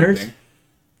the Mariners?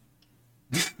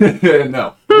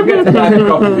 No. We'll get to that in a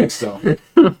couple weeks, though.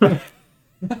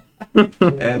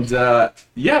 And,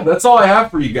 that's all I have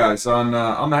for you guys on the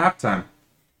halftime.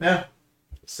 Yeah.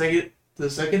 The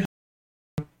second.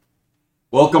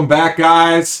 Welcome back,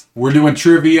 guys. We're doing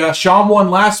trivia. Sean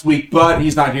won last week, but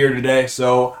he's not here today,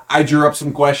 so I drew up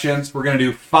some questions. We're going to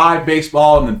do 5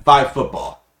 baseball and then 5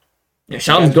 football. Yeah,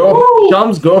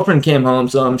 Sham's girlfriend came home,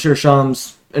 so I'm sure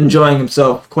Sham's enjoying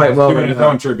himself quite well. Doing his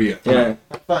own trivia. Yeah.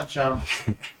 Have fun, Sean.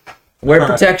 Wear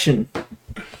protection.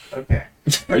 Okay.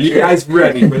 Are you guys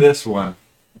ready for this one?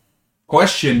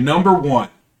 Question number 1.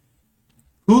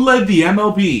 Who led the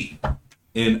MLB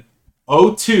in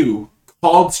 02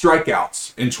 called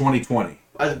strikeouts in 2020?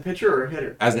 As a pitcher or a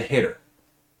hitter? As a hitter.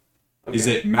 Okay. Is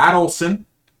it Matt Olson,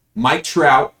 Mike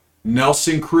Trout,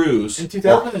 Nelson Cruz, In or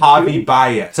 2002? Javi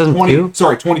Baez? 2002?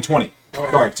 2020.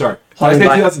 Sorry. Did I Javi say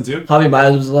Baez. 2002? Javi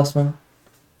Baez was the last one.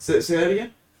 Say that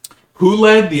again? Who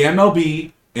led the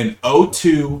MLB in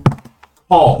 02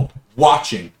 called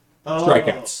watching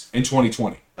strikeouts in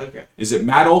 2020? Okay. Is it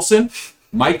Matt Olson,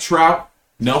 Mike Trout,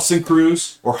 Nelson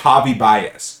Cruz, or Javi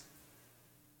Baez?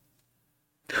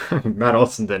 Matt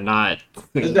Olson did not.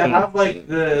 Does that have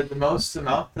the most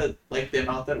amount that the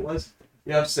amount that it was?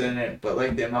 You have to say it, but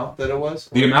the amount that it was?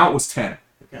 The amount was 10.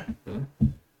 Okay.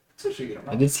 That's actually a good I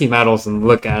amount. did see Matt Olson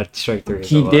look at strike 3.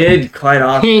 He did quite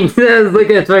often. He does look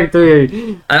at strike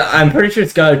 3. I'm pretty sure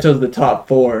Skyler chose the top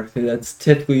 4. 'Cause that's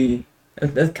typically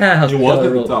that's kind of how It wasn't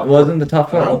the rolls. top It 4. wasn't the top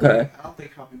 4. Okay. I don't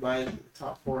think Javi Baez is the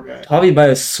top 4 guy. Javi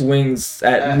Baez swings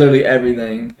at literally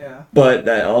everything, Yeah. but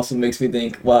that also makes me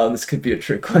think, wow, this could be a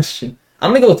trick question.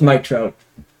 I'm gonna go with Mike Trout.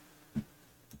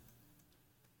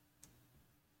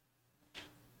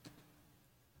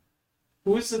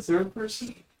 Who is the third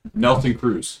person? Nelson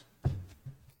Cruz.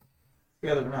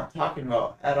 Yeah, that we're not talking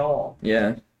about at all.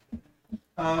 Yeah.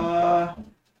 What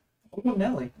about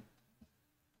Nelly?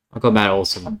 I'll go Matt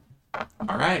Olson.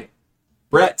 All right.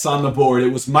 Brett's on the board.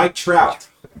 It was Mike Trout.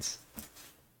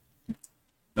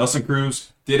 Nelson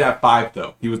Cruz did have 5,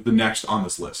 though. He was the next on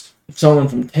this list. Someone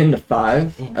from 10 to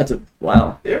 5. That's a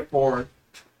wow. Therefore,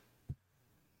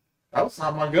 that was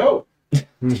not my goat.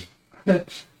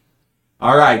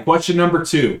 All right. Question number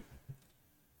 2.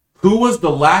 Who was the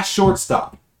last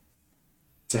shortstop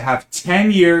to have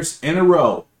 10 years in a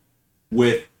row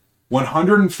with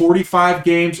 145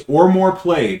 games or more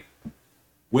played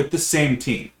with the same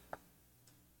team?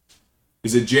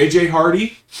 Is it J.J.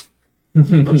 Hardy,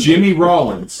 Jimmy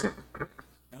Rollins,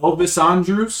 Elvis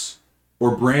Andrus,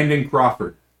 or Brandon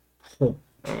Crawford?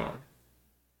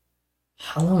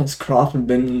 How long has Crawford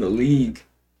been in the league?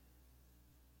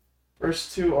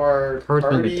 First 2 are Crawford's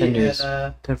been Hardy 10 years.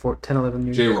 and 10, 11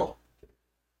 years. J-Roll.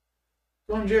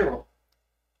 Going J-Roll.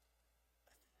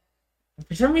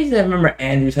 For some reason, I remember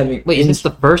Andrews having. Wait, is this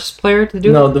the first player to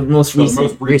do No, it? the most No, recent.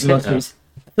 most recent. Most recent.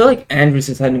 I feel like Andrews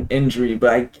has had an injury, but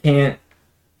I can't.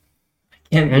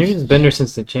 Andrews has been there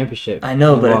since the championship. I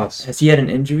know, He but lost. has he had an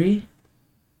injury?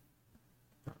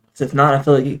 If not, I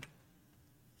feel like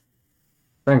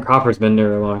Brent Crawford's been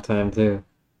there a long time too.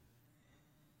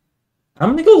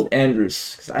 I'm gonna go with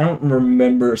Andrews because I don't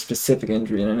remember a specific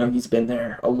injury, and I know he's been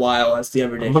there a while as the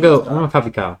everyday. I'm gonna copy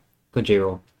Kyle. Put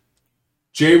J-Roll.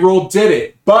 J-Roll did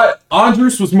it, but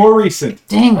Andrus was more recent.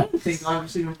 Dang. I don't think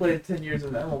Andrus even played 10 years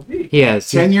in the MLB. He has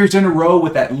 10 years in a row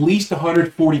with at least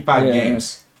 145 Yeah.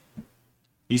 games.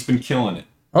 He's been killing it.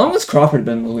 How long has Crawford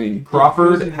been in the league?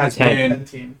 Crawford has 10. been...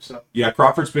 Team, so. Yeah,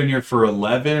 Crawford's been here for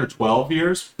 11 or 12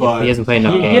 years, but He hasn't played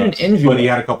enough He had an games. injury. but he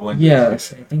had a couple injuries.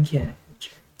 Yes, I think yeah.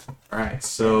 All right,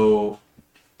 so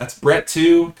that's Brett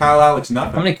 2, Kyle Alex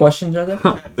nothing. How many questions are there?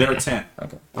 There are 10.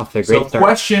 Off to a So great start.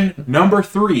 question number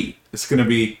 3 is going to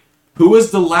be, who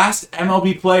was the last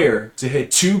MLB player to hit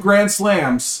 2 grand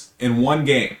slams in one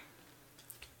game?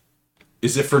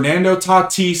 Is it Fernando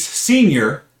Tatis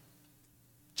Sr.,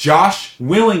 Josh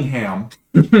Willingham,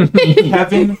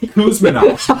 Kevin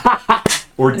Kuzminov,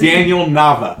 or Daniel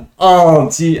Nava? Oh,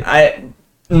 gee,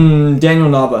 Daniel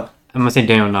Nava. I'm gonna say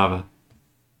Daniel Nava.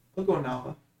 We'll go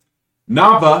Nava.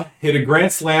 Nava hit a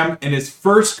grand slam in his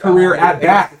first career at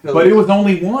bat, but it was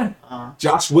only one.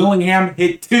 Josh Willingham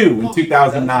hit 2 in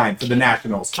 2009 for the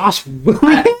Nationals. Josh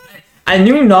Williams. I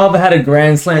knew Nava had a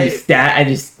grand slam Hey. stat. I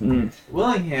just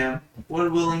Willingham. What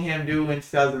did Willingham do in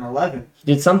 2011?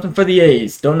 did something for the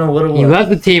A's. Don't know what it He was. led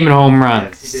the team in home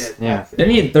runs. Yes, he did. Yeah. Then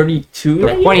he had 32.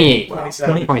 that year? 28.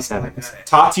 27. 27.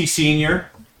 Tati Sr.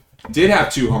 did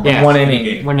have 2 home runs Yeah. One in the inning.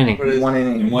 game. One inning. What is- One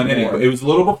inning. In one inning. It was a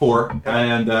little before.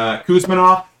 And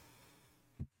Kuzminov,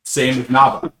 same with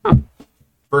Nava.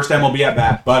 First MLB at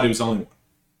bat, but it was only one.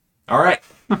 All right.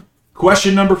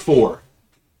 Question number 4.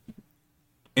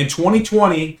 In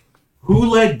 2020, who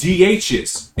led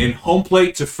DHs in home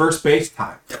plate to first base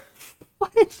time?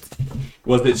 What?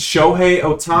 Was it Shohei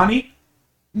Ohtani,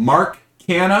 Mark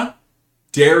Canha,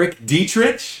 Derek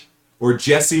Dietrich, or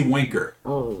Jesse Winker?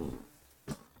 Oh.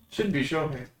 Should be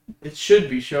Shohei. It should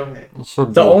be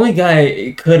Shohei. The only guy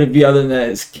it could be other than that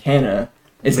is Canha.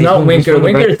 It's He's not from- he's Winker. from the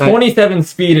Winker right is side. 27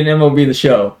 speed in MLB The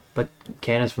Show. But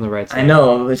Canada's from the right side. I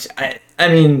know, which I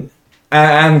mean,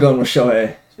 I'm going with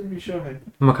Shohei. Should be Shohei.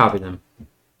 I'm gonna copy them.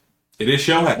 It is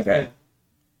Shohei. Okay.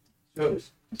 Shohei.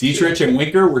 Dietrich and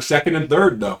Winker were second and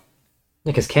third, though.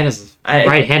 Because Canada's I-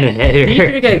 right-handed hitter.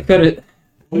 Dietrich I could have.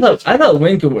 I thought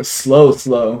Winker was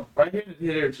slow. Right-handed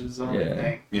hitters is the only Yeah.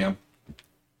 thing. Yeah.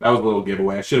 That was a little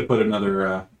giveaway. I should have put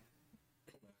another...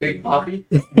 Big Poppy.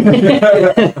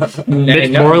 Mitch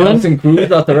Moreland? Nelson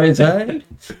Cruz off the right side.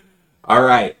 All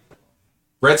right.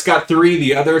 Brett's got 3.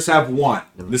 The others have 1.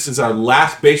 This is our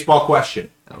last baseball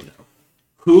question. Oh, no.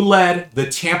 Who led the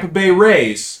Tampa Bay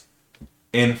Rays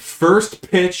in first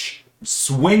pitch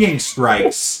swinging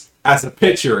strikes as a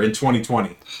pitcher in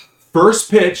 2020?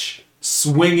 First pitch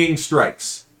swinging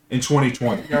strikes in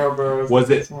 2020. Yarborough Was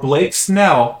it Blake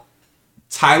Snell,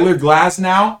 Tyler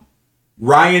Glasnow,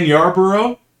 Ryan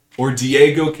Yarborough, or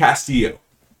Diego Castillo?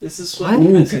 This is What? what?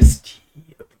 Ooh, 'cause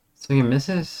Swing and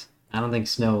misses? I don't think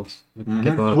Snow would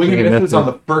get a lot of Swing and misses on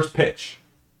the first pitch.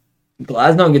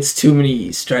 Glasnow gets too many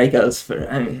strikeouts for.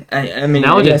 I mean,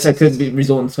 Now I it guess is- that could be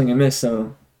result in swing and miss.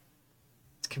 So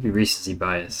This could be recency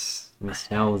bias. I mean,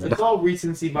 Snell was... It's all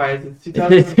recency bias. It's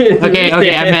 2000. Okay,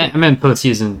 I meant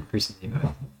postseason recency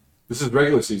bias. This is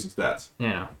regular season stats.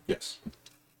 Yeah. Yes.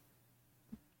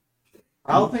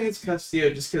 I don't think it's Castillo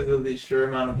just because of the sheer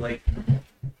amount of like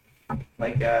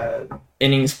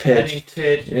innings heading pitched,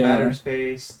 pitch, Yeah. batter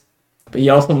space. but he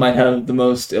also might have the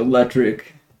most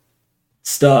electric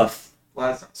stuff.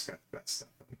 Glasnow's got the best stuff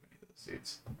of any of those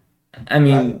dudes. I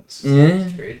mean, Glasnow's yeah.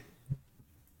 straight.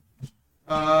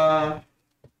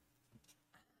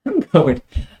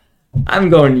 I'm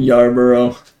going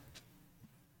Yarborough.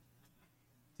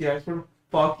 Yeah, I swear to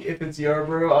fuck if it's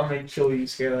Yarborough, I'm gonna kill you,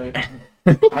 Scaly.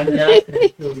 I'm not gonna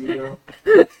kill you,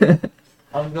 bro.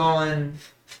 I'm going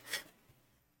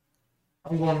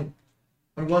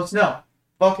Snow.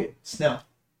 Fuck it, Snow.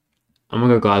 I'm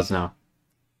gonna go Glasnow.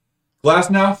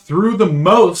 Glasnow threw the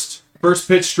most first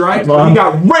pitch strikes, Come but he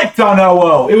on. got raked on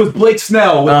 0-0. It was Blake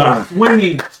Snell with Ah. a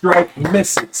swinging strike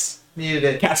misses. Needed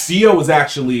it. Castillo was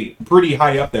actually pretty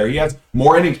high up there. He has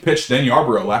more innings pitched than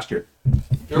Yarborough last year.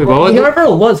 Wait, what was it?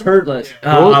 Yarborough was hurt last.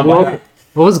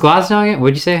 What was Glasnow again?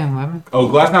 What'd you say? What happened? Oh,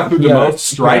 Glasnow threw the Yeah, most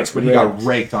strikes, but he got raked.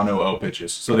 raked on 0-0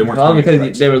 pitches. So they weren't Probably swinging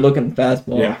because strikes. they were looking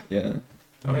fastball. Yeah.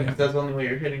 Oh, yeah. That's the only way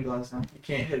you're hitting Glasnow. You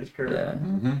can't hit his curve. Yeah.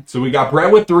 So we got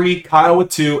Brett with 3, Kyle with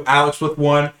 2, Alex with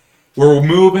 1. We're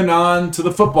moving on to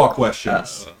the football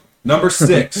questions. Number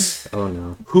 6. Oh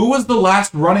no. Who was the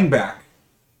last running back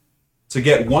to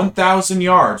get 1,000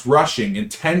 yards rushing in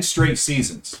 10 straight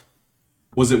seasons?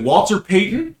 Was it Walter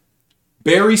Payton,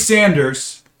 Barry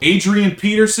Sanders, Adrian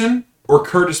Peterson or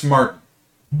Curtis Martin?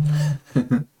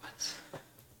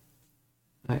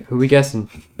 Alright, who we guessing?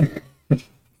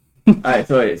 Alright,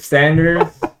 so wait, Sanders,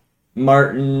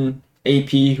 Martin, AP,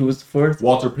 who was the fourth?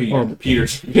 Walter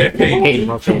Peterson. Yeah, Peyton,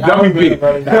 okay. That would be.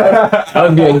 That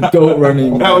would be a GOAT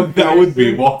running. That would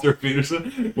be Walter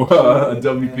Peterson.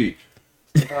 WP.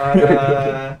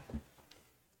 I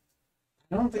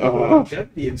don't think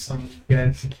longevity of some of you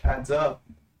guys adds up.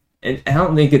 And I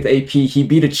don't think it's AP. He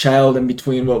beat a child in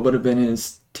between what would have been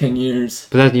his 10 years.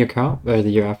 Was that the year count? Or the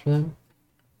year after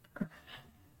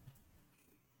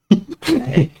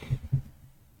that?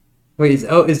 Wait, is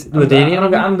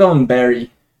Ladainian? I'm going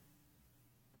Barry.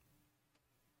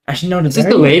 Actually, no, Is this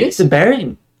the latest? The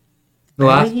Barry. The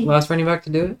last running back to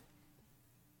do it?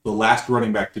 The last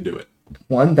running back to do it.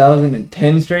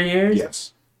 1,010 straight years?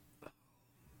 Yes.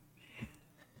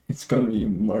 It's going to be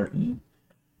Martin.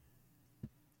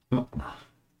 I'm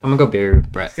gonna go Barry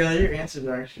with Brett. Skylar, your answers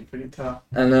are actually pretty tough.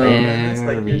 I know. Yeah. It's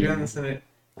like you're doing this in it.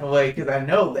 Like, because I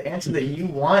know the answer that you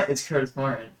want is Curtis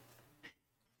Martin.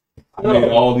 I made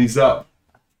all these up.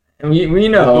 And we It was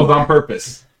know. on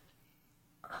purpose.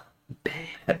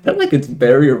 I feel like it's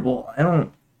variable. I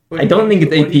don't think it's What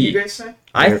did AP. you guys say?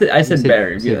 I said said-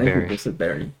 Barry. you said I think Barry. people said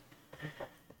Barry.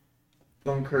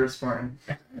 Going Curtis Martin.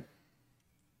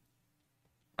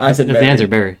 I said The Barry. fans are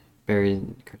Barry.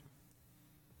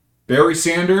 Barry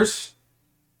Sanders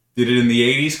did it in the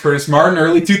 80s. Curtis Martin,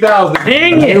 early 2000s.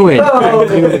 Dang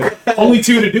it! Only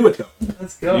two to do it, though.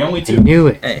 Let's The go. only I two. knew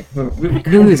it. Hey, I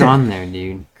knew he was on there,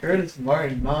 dude. Curtis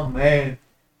Martin, my man.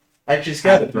 I just Had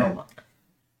got to it, throw man. him on there.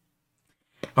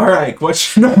 All right,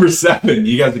 question number 7.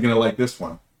 You guys are going to like this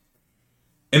one.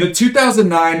 In the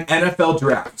 2009 NFL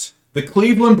Draft, the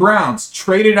Cleveland Browns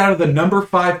traded out of the number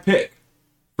 5 pick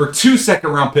for 2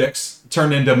 second-round picks,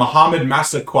 turned into Muhammad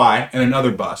Massaquoi and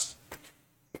another bust.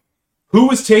 Who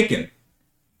was taken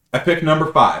at pick number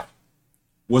 5?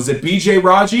 Was it B.J.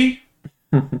 Raji,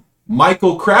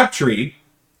 Michael Crabtree,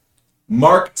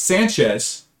 Mark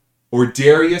Sanchez, or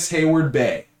Darius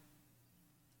Hayward-Bay?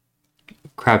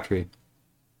 Crabtree.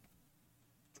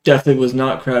 definitely was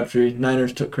not Crabtree.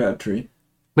 Niners took Crabtree.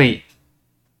 Wait.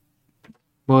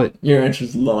 What? Your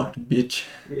answer's locked, bitch.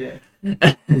 Yeah.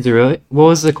 Is it really? What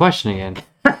was the question again?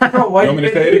 Bro, why You want me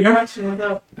to say it again?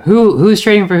 without? Who's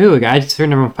trading for who? I just heard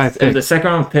number 5 It was pick. a second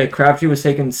round pick. Crabtree was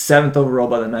taken 7th overall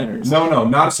by the Niners. No,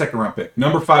 not a second-round pick.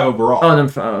 Number 5 overall. Oh,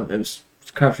 no, it was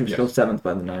Crabtree was Yes. still 7th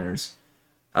by the Niners.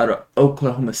 Out of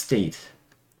Oklahoma State.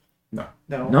 No.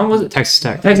 No, was it? Texas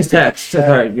Tech. Texas Tech.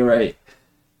 Sorry, you're right.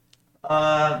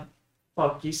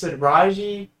 Fuck, you said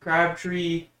Raji,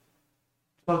 Crabtree,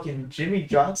 fucking Jimmy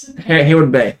Johnson?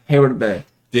 Hayward Bay.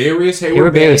 Darius Hayward-Bay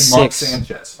Hayward-Bay, was Mark 6.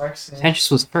 Sanchez. Mark Sanchez.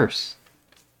 Sanchez was first.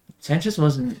 Sanchez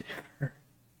wasn't.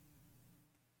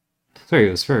 Sorry, he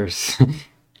was first.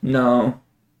 No.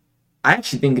 I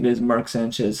actually think it is Mark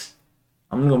Sanchez.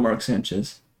 I'm gonna go Mark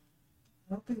Sanchez.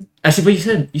 I don't think Actually,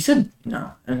 but you said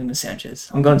no. I'm going to Sanchez.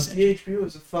 I'm going Sanchez. DHB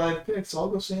was a 5 pick, so I'll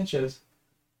go Sanchez.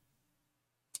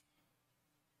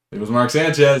 It was Mark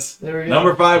Sanchez. There we go.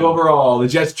 Number 5 overall. The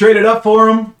Jets traded up for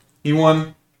him. He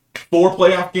won 4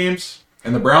 playoff games,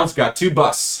 and the Browns got 2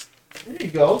 busts. There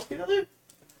you go, Skyler.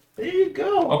 There you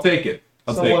go. I'll take it.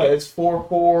 I'll So take what? it. It's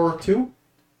 4-4-2.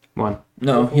 1.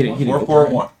 No, he didn't.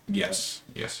 4-4-1. Yes.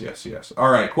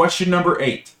 All right, question number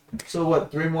 8. So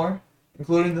what? 3 more,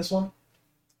 including this one.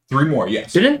 3 more,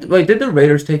 yes. Did the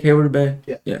Raiders take Hayward Bay?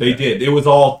 Yeah. They did. It was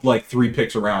all like 3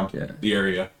 picks around Yeah. the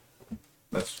area.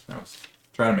 I was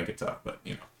trying to make it tough, but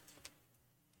you know.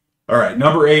 All right,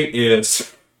 number 8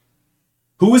 is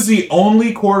who was the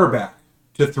only quarterback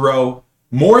to throw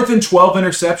more than 12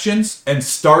 interceptions and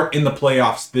start in the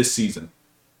playoffs this season?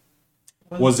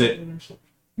 Was it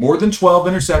more than 12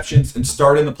 interceptions and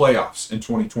start in the playoffs in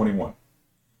 2021?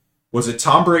 Was it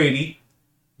Tom Brady,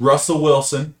 Russell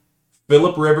Wilson,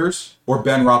 Phillip Rivers, or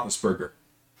Ben Roethlisberger?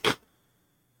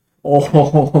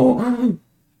 Oh,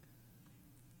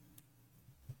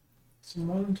 It's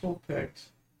more than 12 picks.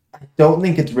 I don't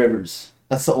think it's Rivers.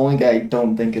 That's the only guy I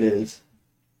don't think it is.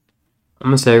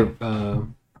 I'm going to say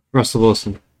Russell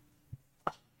Wilson.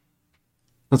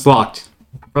 That's locked.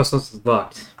 Russell Wilson's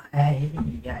locked.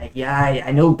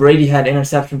 I know Brady had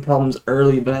interception problems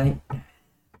early, but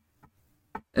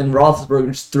and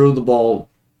Roethlisberger just threw the ball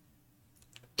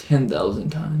 10,000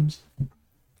 times.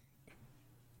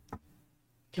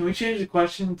 Can we change the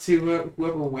question to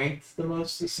whoever winked the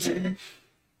most this season?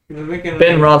 Ben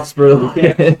Roethlisberger.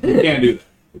 You can't do that.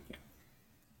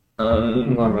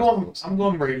 I'm going Russell Wilson. I'm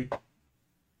going Brady.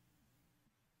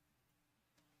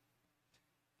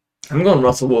 I'm going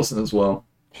Russell Wilson as well.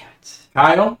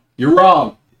 Kyle, you're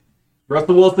wrong.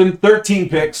 Russell Wilson, 13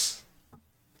 picks.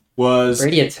 Was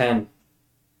Brady at 10.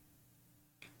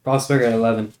 Roethlisberger at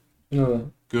 11.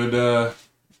 good.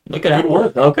 Look at that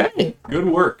work. Okay. Good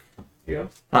work. Yeah.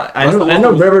 I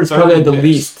know Rivers probably had the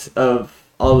least of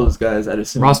all those guys, I'd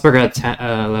assume. Roethlisberger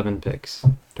had 11 picks.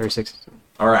 36.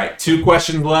 All right, 2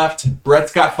 questions left.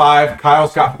 Brett's got 5.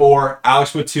 Kyle's got 4.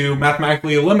 Alex with 2.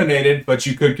 Mathematically eliminated, but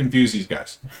you could confuse these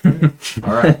guys.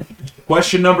 All right.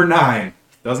 Question number 9.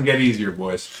 Doesn't get easier,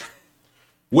 boys.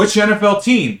 Which NFL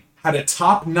team had a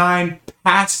top 9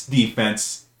 pass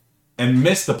defense and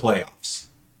missed the playoffs?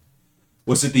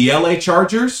 Was it the LA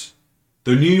Chargers,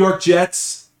 the New York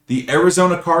Jets, the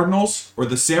Arizona Cardinals, or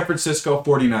the San Francisco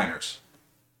 49ers?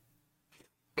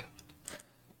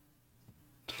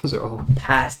 Those are all.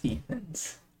 Pass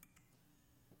defense.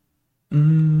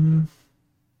 Mm.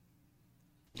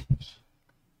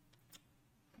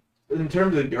 In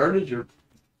terms of yardage, or In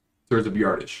terms of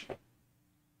yardage.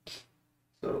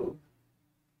 so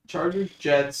Chargers,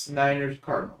 Jets, Niners,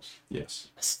 Cardinals. Yes.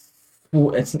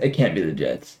 It can't be the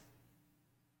Jets.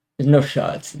 There's no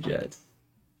shot it's the Jets.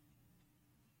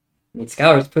 I mean,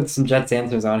 Skylar's put some Jets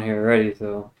answers on here already,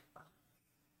 so.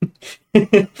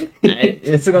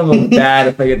 It's going to look bad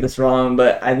if I get this wrong,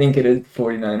 but I think it is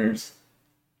 49ers.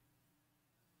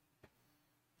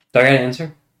 Do I got an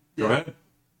answer? Go ahead.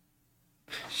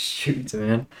 Shoot,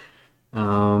 man.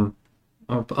 I'll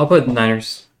put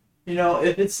Niners. You know,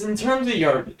 if it's in terms of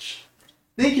yardage,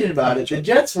 thinking about it, the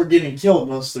Jets were getting killed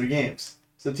most of their games.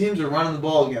 So teams are running the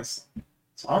ball against them.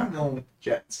 So I'm going with the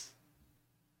Jets.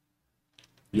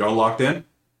 Y'all locked in?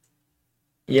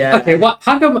 Yeah. Okay, well,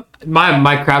 how come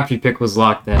my Crabtree pick was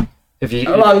locked then? If you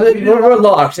We're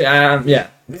locked. Yeah,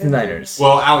 it's the Niners.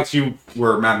 Well, Alex, you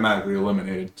were mathematically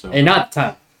eliminated. So hey, not the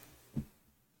time.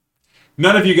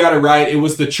 none of you got it right. It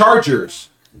was the Chargers.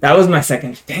 That was my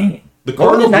second. Dang it. The What were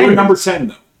Cardinals the were Niners? number 10,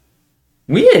 though.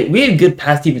 We had good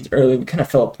pass defense early. We kind of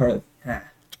fell apart.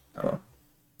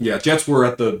 Yeah, Jets were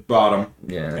at the bottom,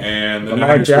 Yeah. and the Lamar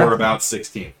Niners Jackson. were about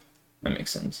 16. That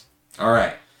makes sense. All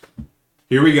right.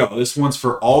 Here we go. This one's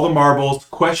for all the marbles.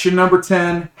 Question number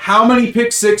 10. How many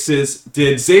pick sixes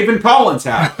did Zaven Collins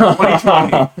have in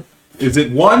 2020? Is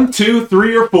it 1, 2,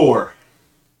 3, or 4?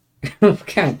 What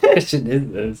kind of question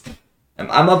is this?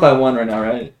 I'm up by 1 right now,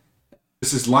 right?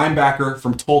 This is linebacker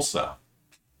from Tulsa.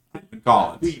 Zaven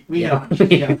Collins. We Yeah.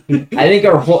 know. I think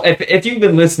our whole. If you've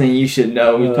been listening, you should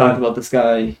know. We've talked about this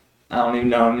guy. I don't even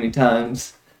know how many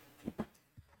times.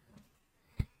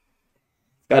 It's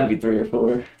got to be 3 or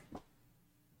 4.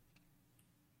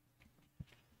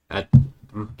 I'm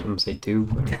gonna say 2.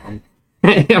 But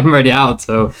I'm already out,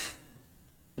 so.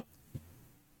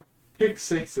 Pick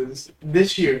sixes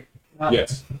this year.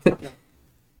 Yes.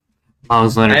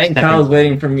 Miles Leonard. I think stepping- Kyle's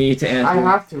waiting for me to answer. I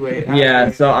have to wait.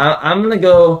 Yeah, so I'm gonna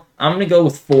go. I'm gonna go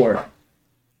with 4.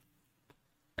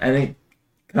 I think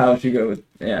Kyle should go with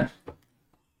It's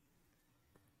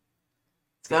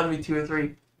got to be 2 or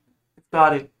 3. It's got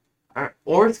to.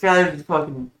 Or it's got to be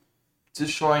fucking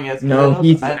destroying us. no.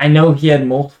 I know he had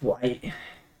multiple. I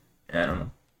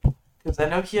don't know. Because I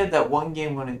know he had that one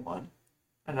game winning one.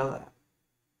 I know that.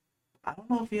 I don't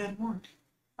know if he had more.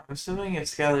 I'm assuming if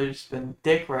Skyler's been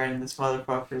dick riding this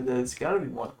motherfucker, that it's got to be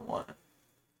more than 1.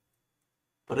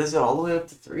 But is it all the way up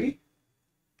to 3? It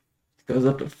goes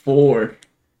up to 4.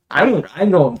 I'm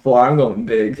going 4. I'm going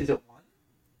big. Is it 1?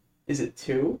 Is it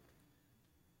 2?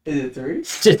 Is it 3?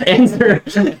 Just answer.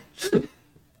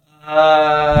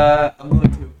 I'm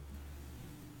going 2.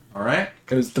 All right.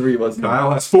 It was 3, wasn't it?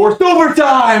 Kyle has forced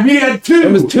overtime. He had 2.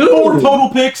 It was 2. 4 total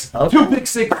picks. Okay. 2 pick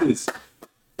sixes.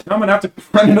 Now I'm going to have to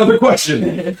run another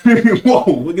question.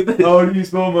 Whoa, look at this. How do you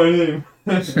spell my name?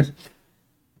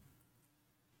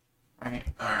 Alright.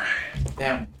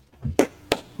 Damn.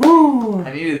 Woo.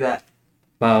 I needed that.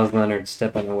 Miles Leonard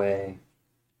stepping away.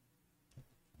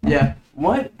 Yeah.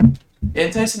 What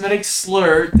anti-Semitic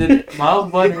slur did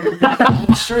Miles Leonard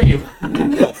stream?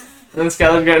 Then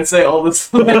Skyler's got to say all the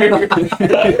slurs.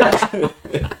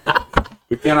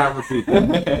 We cannot repeat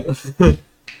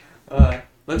that.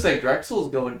 Looks like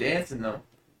Drexel's going dancing though.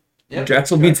 Yep,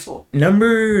 Drexel beats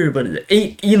number, what is it?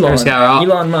 8, Elon. There's Skylar.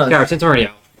 Elon Musk. Skylar, since already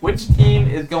out. Which team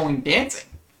is going dancing?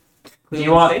 Do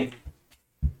you want- State?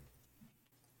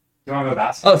 You want to go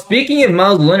basketball? Oh, speaking of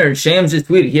Miles Leonard, Shams just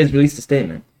tweeted he has released a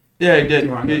statement. Yeah, I did.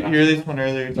 You wanna go You released one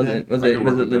earlier Was today. it was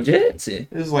it legit? Let's see.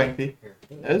 It was lengthy.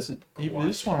 You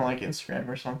just want to like Instagram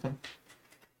or something.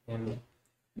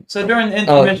 So during the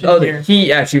intermission here,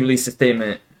 He actually released a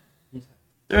statement.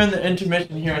 during the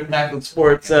intermission here with Macklin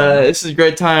Sports, this is a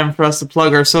great time for us to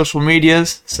plug our social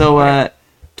medias. So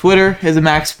Twitter is a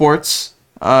Mac Sports,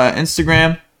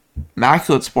 Instagram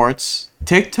Immaculate Sports,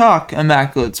 TikTok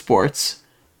Immaculate Sports.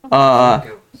 No,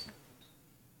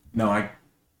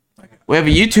 We have a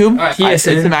YouTube. Alright, It's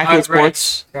TSN. Immaculate Alright,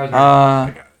 Sports.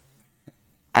 right.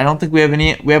 I don't think we have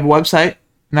any. We have a website,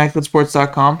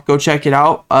 immaculatesports.com. Go check it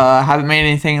out. Haven't made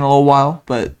anything in a little while,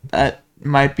 but that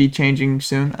might be changing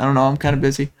soon. I don't know. I'm kind of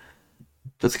busy.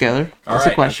 But Skyler, all what's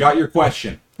right. the question? Got your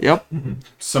question. Yep.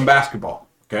 Some basketball.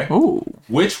 Okay. Ooh.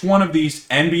 Which one of these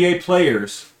NBA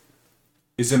players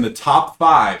is in the top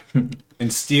 5 in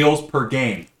steals per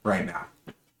game right now?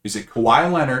 Is it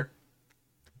Kawhi Leonard,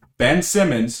 Ben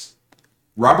Simmons,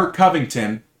 Robert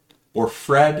Covington, or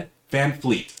Fred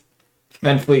VanVleet?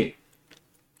 Van Fleet.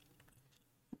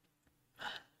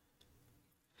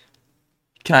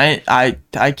 Can I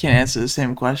can't answer the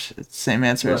same question, same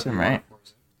answer as him, right?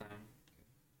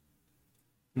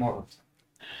 More.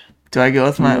 Do I go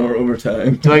with my More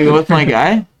overtime. Do I go with my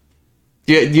guy?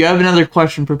 Do you have another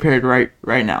question prepared right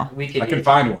now? We could I can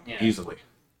find one Yeah. easily.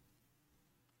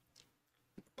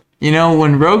 You know,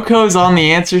 when Roko's on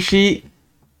the answer sheet,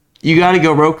 you got to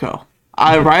go Roko.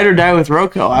 I ride or die with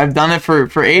Roko. I've done it for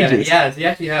ages. Yeah, you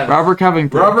actually have. Robert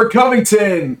Covington. Robert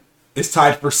Covington is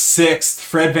tied for 6th.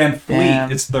 Fred VanVleet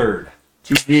Damn. is 3rd.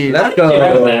 GG. Let's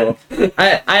Yeah,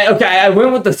 go. I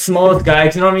went with the smallest guy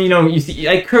because you see,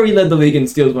 like Curry led the league in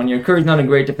steals one year. Curry's not a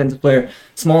great defensive player.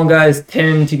 Small guys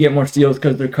tend to get more steals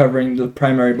because they're covering the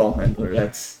primary ball handler.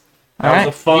 That's That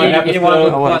was a fun You didn't want to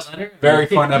episode. go with Kawhi Leonard? Very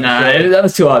fun episode. nah. That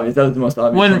was too obvious. That was the most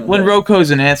obvious. When one. Roko's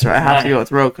an answer, I have to go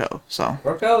with Roko. So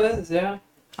Rocco is, yeah.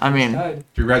 I mean, Tied.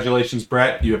 Congratulations,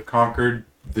 Brett. You have conquered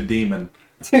the demon.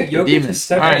 Dude, Jokic Demon. is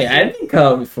stuck. Alright. Hey, I didn't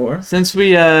call before. since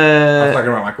we I was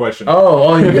talking about my question.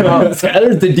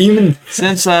 Skyler's the demon.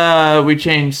 since we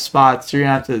changed spots, you're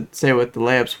gonna have to say what the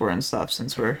layups were and stuff.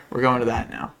 Since we're going to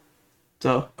that now.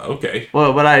 So Okay.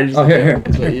 what I just Oh, here. do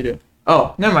is what you do.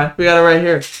 Oh, never mind. We got it right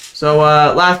here. So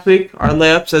last week our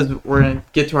layups, as we're gonna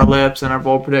get to our layups and our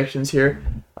bold predictions here.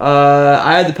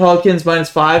 I had the Pelicans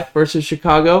 -5 versus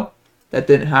Chicago. That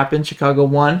didn't happen. Chicago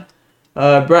won.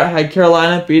 Brett had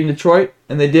Carolina beating Detroit,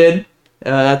 and they did.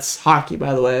 That's hockey,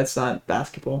 by the way. That's not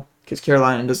basketball, because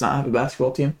Carolina does not have a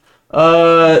basketball team.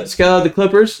 Skylar had the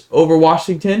Clippers over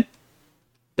Washington.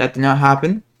 That did not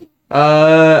happen.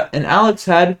 And Alex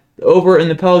had over in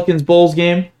the Pelicans Bulls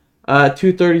game,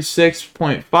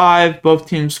 236.5. Both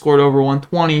teams scored over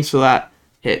 120, so that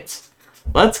hits.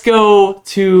 Let's go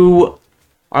to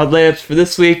our layups for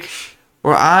this week,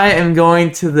 where I am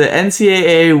going to the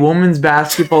NCAA women's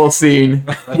basketball scene.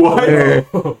 What? Where,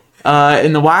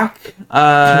 in the WAC,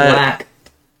 Black.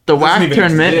 the Doesn't WAC even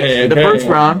tournament, exist. the Okay. first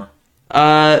round,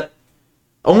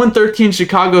 0-13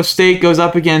 Chicago State goes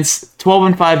up against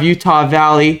 12-5 Utah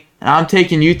Valley, and I'm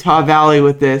taking Utah Valley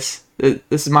with this. This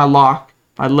is my lock,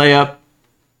 my layup.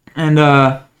 And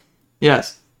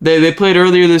yes, they played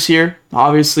earlier this year.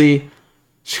 Obviously,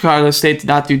 Chicago State did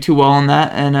not do too well in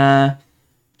that, and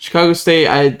Chicago State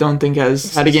I don't think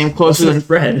has had a game closer What's the than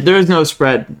spread? There is no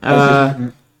spread.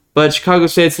 But Chicago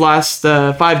State's last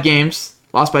 5 games,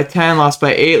 lost by 10, lost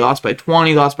by 8, lost by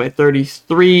 20, lost by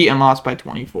 33, and lost by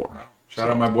 24. Shout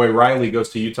out my boy Riley goes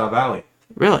to Utah Valley.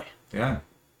 Really? Yeah.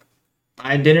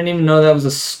 I didn't even know that was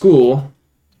a school,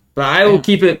 but I will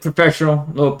keep it professional.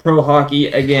 A little pro hockey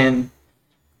again.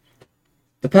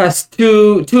 The past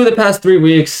two of the past 3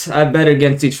 weeks, I bet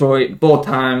against Detroit both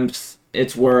times.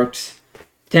 It's worked.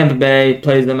 Tampa Bay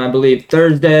plays them, I believe,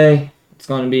 Thursday. It's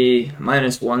going to be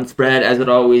 -1 spread, as it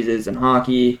always is in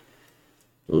hockey.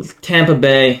 Tampa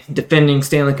Bay, defending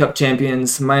Stanley Cup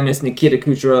champions, minus Nikita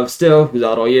Kucherov still, who's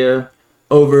out all year,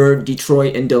 over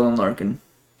Detroit and Dylan Larkin.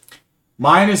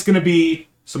 Mine is going to be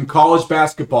some college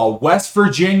basketball. West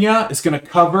Virginia is going to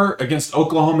cover against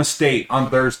Oklahoma State on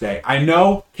Thursday. I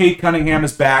know Kate Cunningham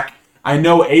is back. I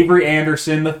know Avery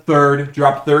Anderson, the third,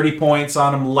 dropped 30 points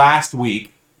on him last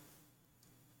week.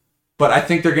 But I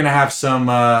think they're going to have some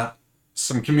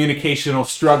communicational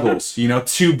struggles. You know,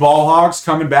 2 ball hogs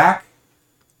coming back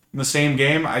in the same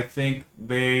game. I think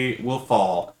they will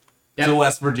fall to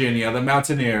West Virginia, the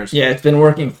Mountaineers. Yeah, it's been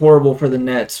working horrible for the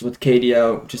Nets with KD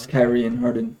out, just Kyrie and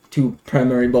Harden, 2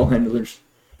 primary ball handlers.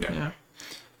 Yeah.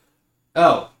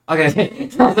 Oh, okay.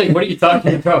 I was like, what are you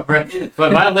talking about, Brett?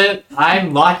 But my lip,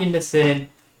 I'm locking this in.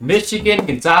 Michigan,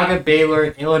 Gonzaga,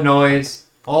 Baylor, Illinois,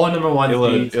 all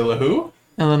 #1 seeds. who?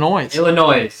 Illinois.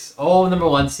 Illinois, all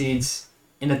 #1 seeds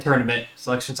in the tournament.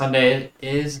 Selection Sunday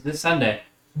is this Sunday.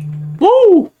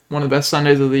 Woo! One of the best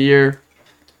Sundays of the year.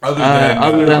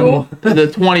 Other than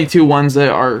The 22 ones that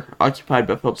are occupied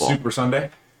by football. Super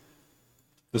Sunday?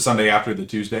 The Sunday after the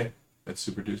Tuesday? That's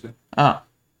Super Tuesday? Oh,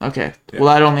 okay. Yeah.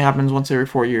 Well, that only happens once every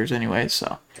 4 years anyway,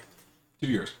 so. 2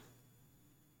 years.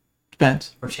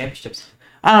 Depends. Or championships.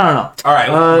 I don't know. All right.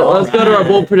 Let's go to our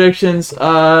bold predictions.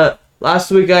 Last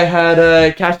week I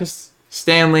had Cactus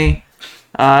Stanley.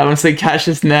 I want to say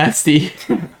Cactus Nasty.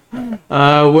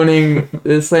 Winning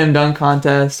the slam dunk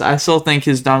contest. I still think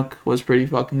his dunk was pretty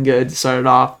fucking good to start it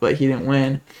off, but he didn't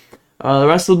win. The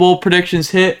rest of the bold predictions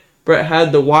hit. Brett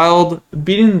had the Wild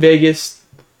beating Vegas,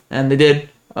 and they did.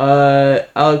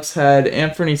 Alex had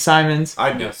Anthony Simons.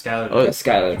 I know. Skyler. Oh,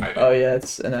 Skyler. Oh yeah,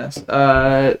 it's an S.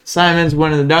 Simons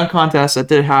winning the dunk contest. That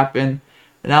did happen.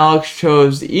 And Alex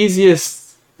chose the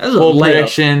easiest That was a bold layup.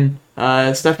 prediction.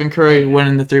 Stephen Curry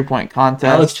winning the 3-point contest.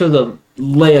 Alex chose a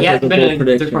layup Yeah, as a been bold in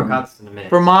prediction. 3-point contest in a minute.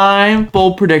 For my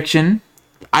bold prediction,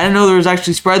 I didn't know there was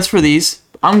actually spreads for these.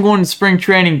 I'm going to spring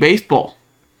training baseball,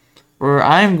 where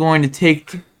I'm going to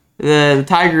take the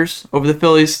Tigers over the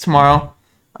Phillies tomorrow.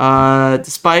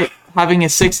 Despite having a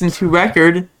 6-2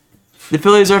 record, the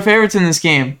Phillies are favorites in this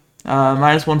game,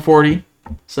 minus 140.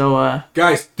 So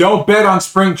Guys, don't bet on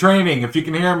spring training if you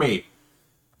can hear me.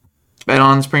 bet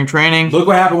on spring training. Look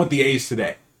what happened with the A's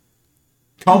today.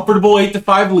 Comfortable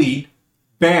 8-5 lead.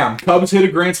 Bam. Cubs hit a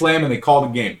grand slam and they called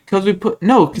the game.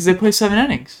 Because they play 7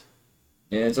 innings.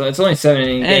 Yeah, it's only 7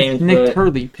 inning And games, Nick but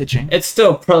Turley pitching. it's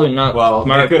still probably not Well, they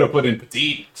smart. could have put in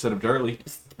Petit instead of Durley.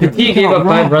 Petit gave up 5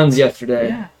 Wrong. runs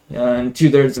yesterday. Yeah. In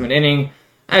 2/3 of an inning.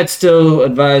 I'd still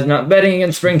advise not betting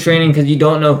against spring training because you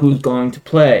don't know who's going to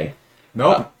play.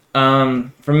 Nope.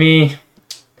 For me,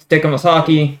 sticking with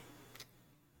hockey.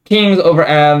 Kings over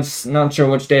Avs. Not sure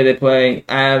which day they play.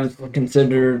 Avs were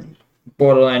considered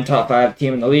borderline top 5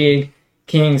 team in the league.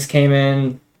 Kings came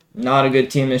in, not a good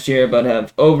team this year, but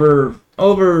have Overthrown.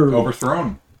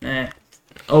 I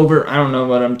don't know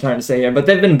what I'm trying to say here, but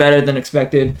they've been better than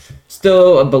expected.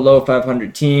 Still a below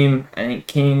 500 team. I think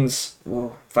Kings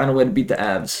will find a way to beat the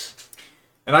Avs.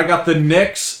 And I got the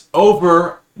Knicks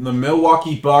over the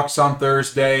Milwaukee Bucks on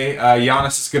Thursday.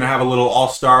 Giannis is going to have a little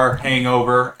all-star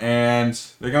hangover, and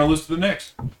they're going to lose to the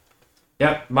Knicks.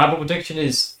 Yep, my bold prediction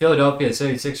is Philadelphia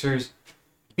 76ers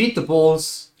beat the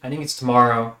Bulls. I think it's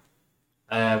tomorrow.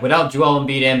 Without Joel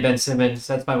Embiid and Ben Simmons,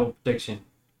 that's my bold prediction.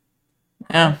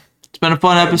 Yeah. It's been a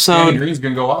fun Danny episode. Green's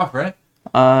going to go off, right?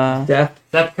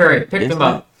 Steph Curry, pick them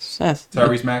up. Seth.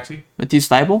 Tyrese Maxey. Matisse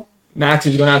Thybulle? Max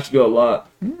is going to have to do a lot.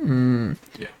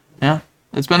 Yeah.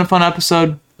 It's been a fun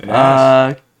episode. It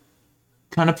has.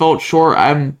 Kind of felt short.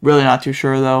 I'm really not too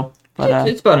sure, though. But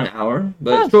It's about an hour,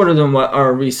 but shorter than what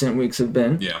our recent weeks have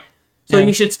been. Yeah. So Yeah.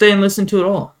 you should stay and listen to it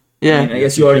all. yeah. I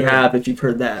guess you already have if you've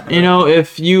heard that. You know,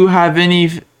 if you have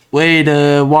any way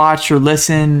to watch or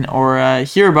listen or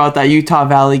hear about that Utah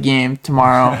Valley game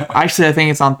tomorrow, actually, I think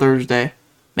it's on Thursday.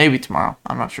 Maybe tomorrow.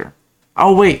 I'm not sure.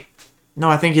 Oh, wait. No,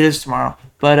 I think it is tomorrow.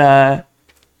 But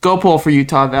go pull for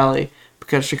Utah Valley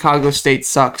because Chicago State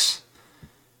sucks.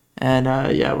 And,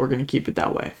 yeah, we're going to keep it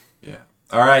that way. Yeah.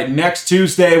 All right. Next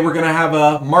Tuesday, we're going to have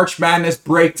a March Madness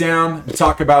breakdown and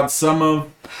talk about some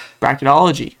of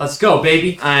Bracketology. Let's go,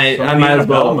 baby. I some of might the as NFL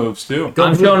well. moves, too.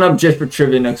 I'm showing up just for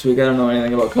trivia next week. I don't know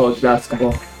anything about college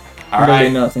basketball. All Really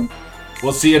right. nothing.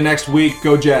 We'll see you next week.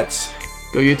 Go Jets.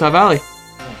 Go Utah Valley.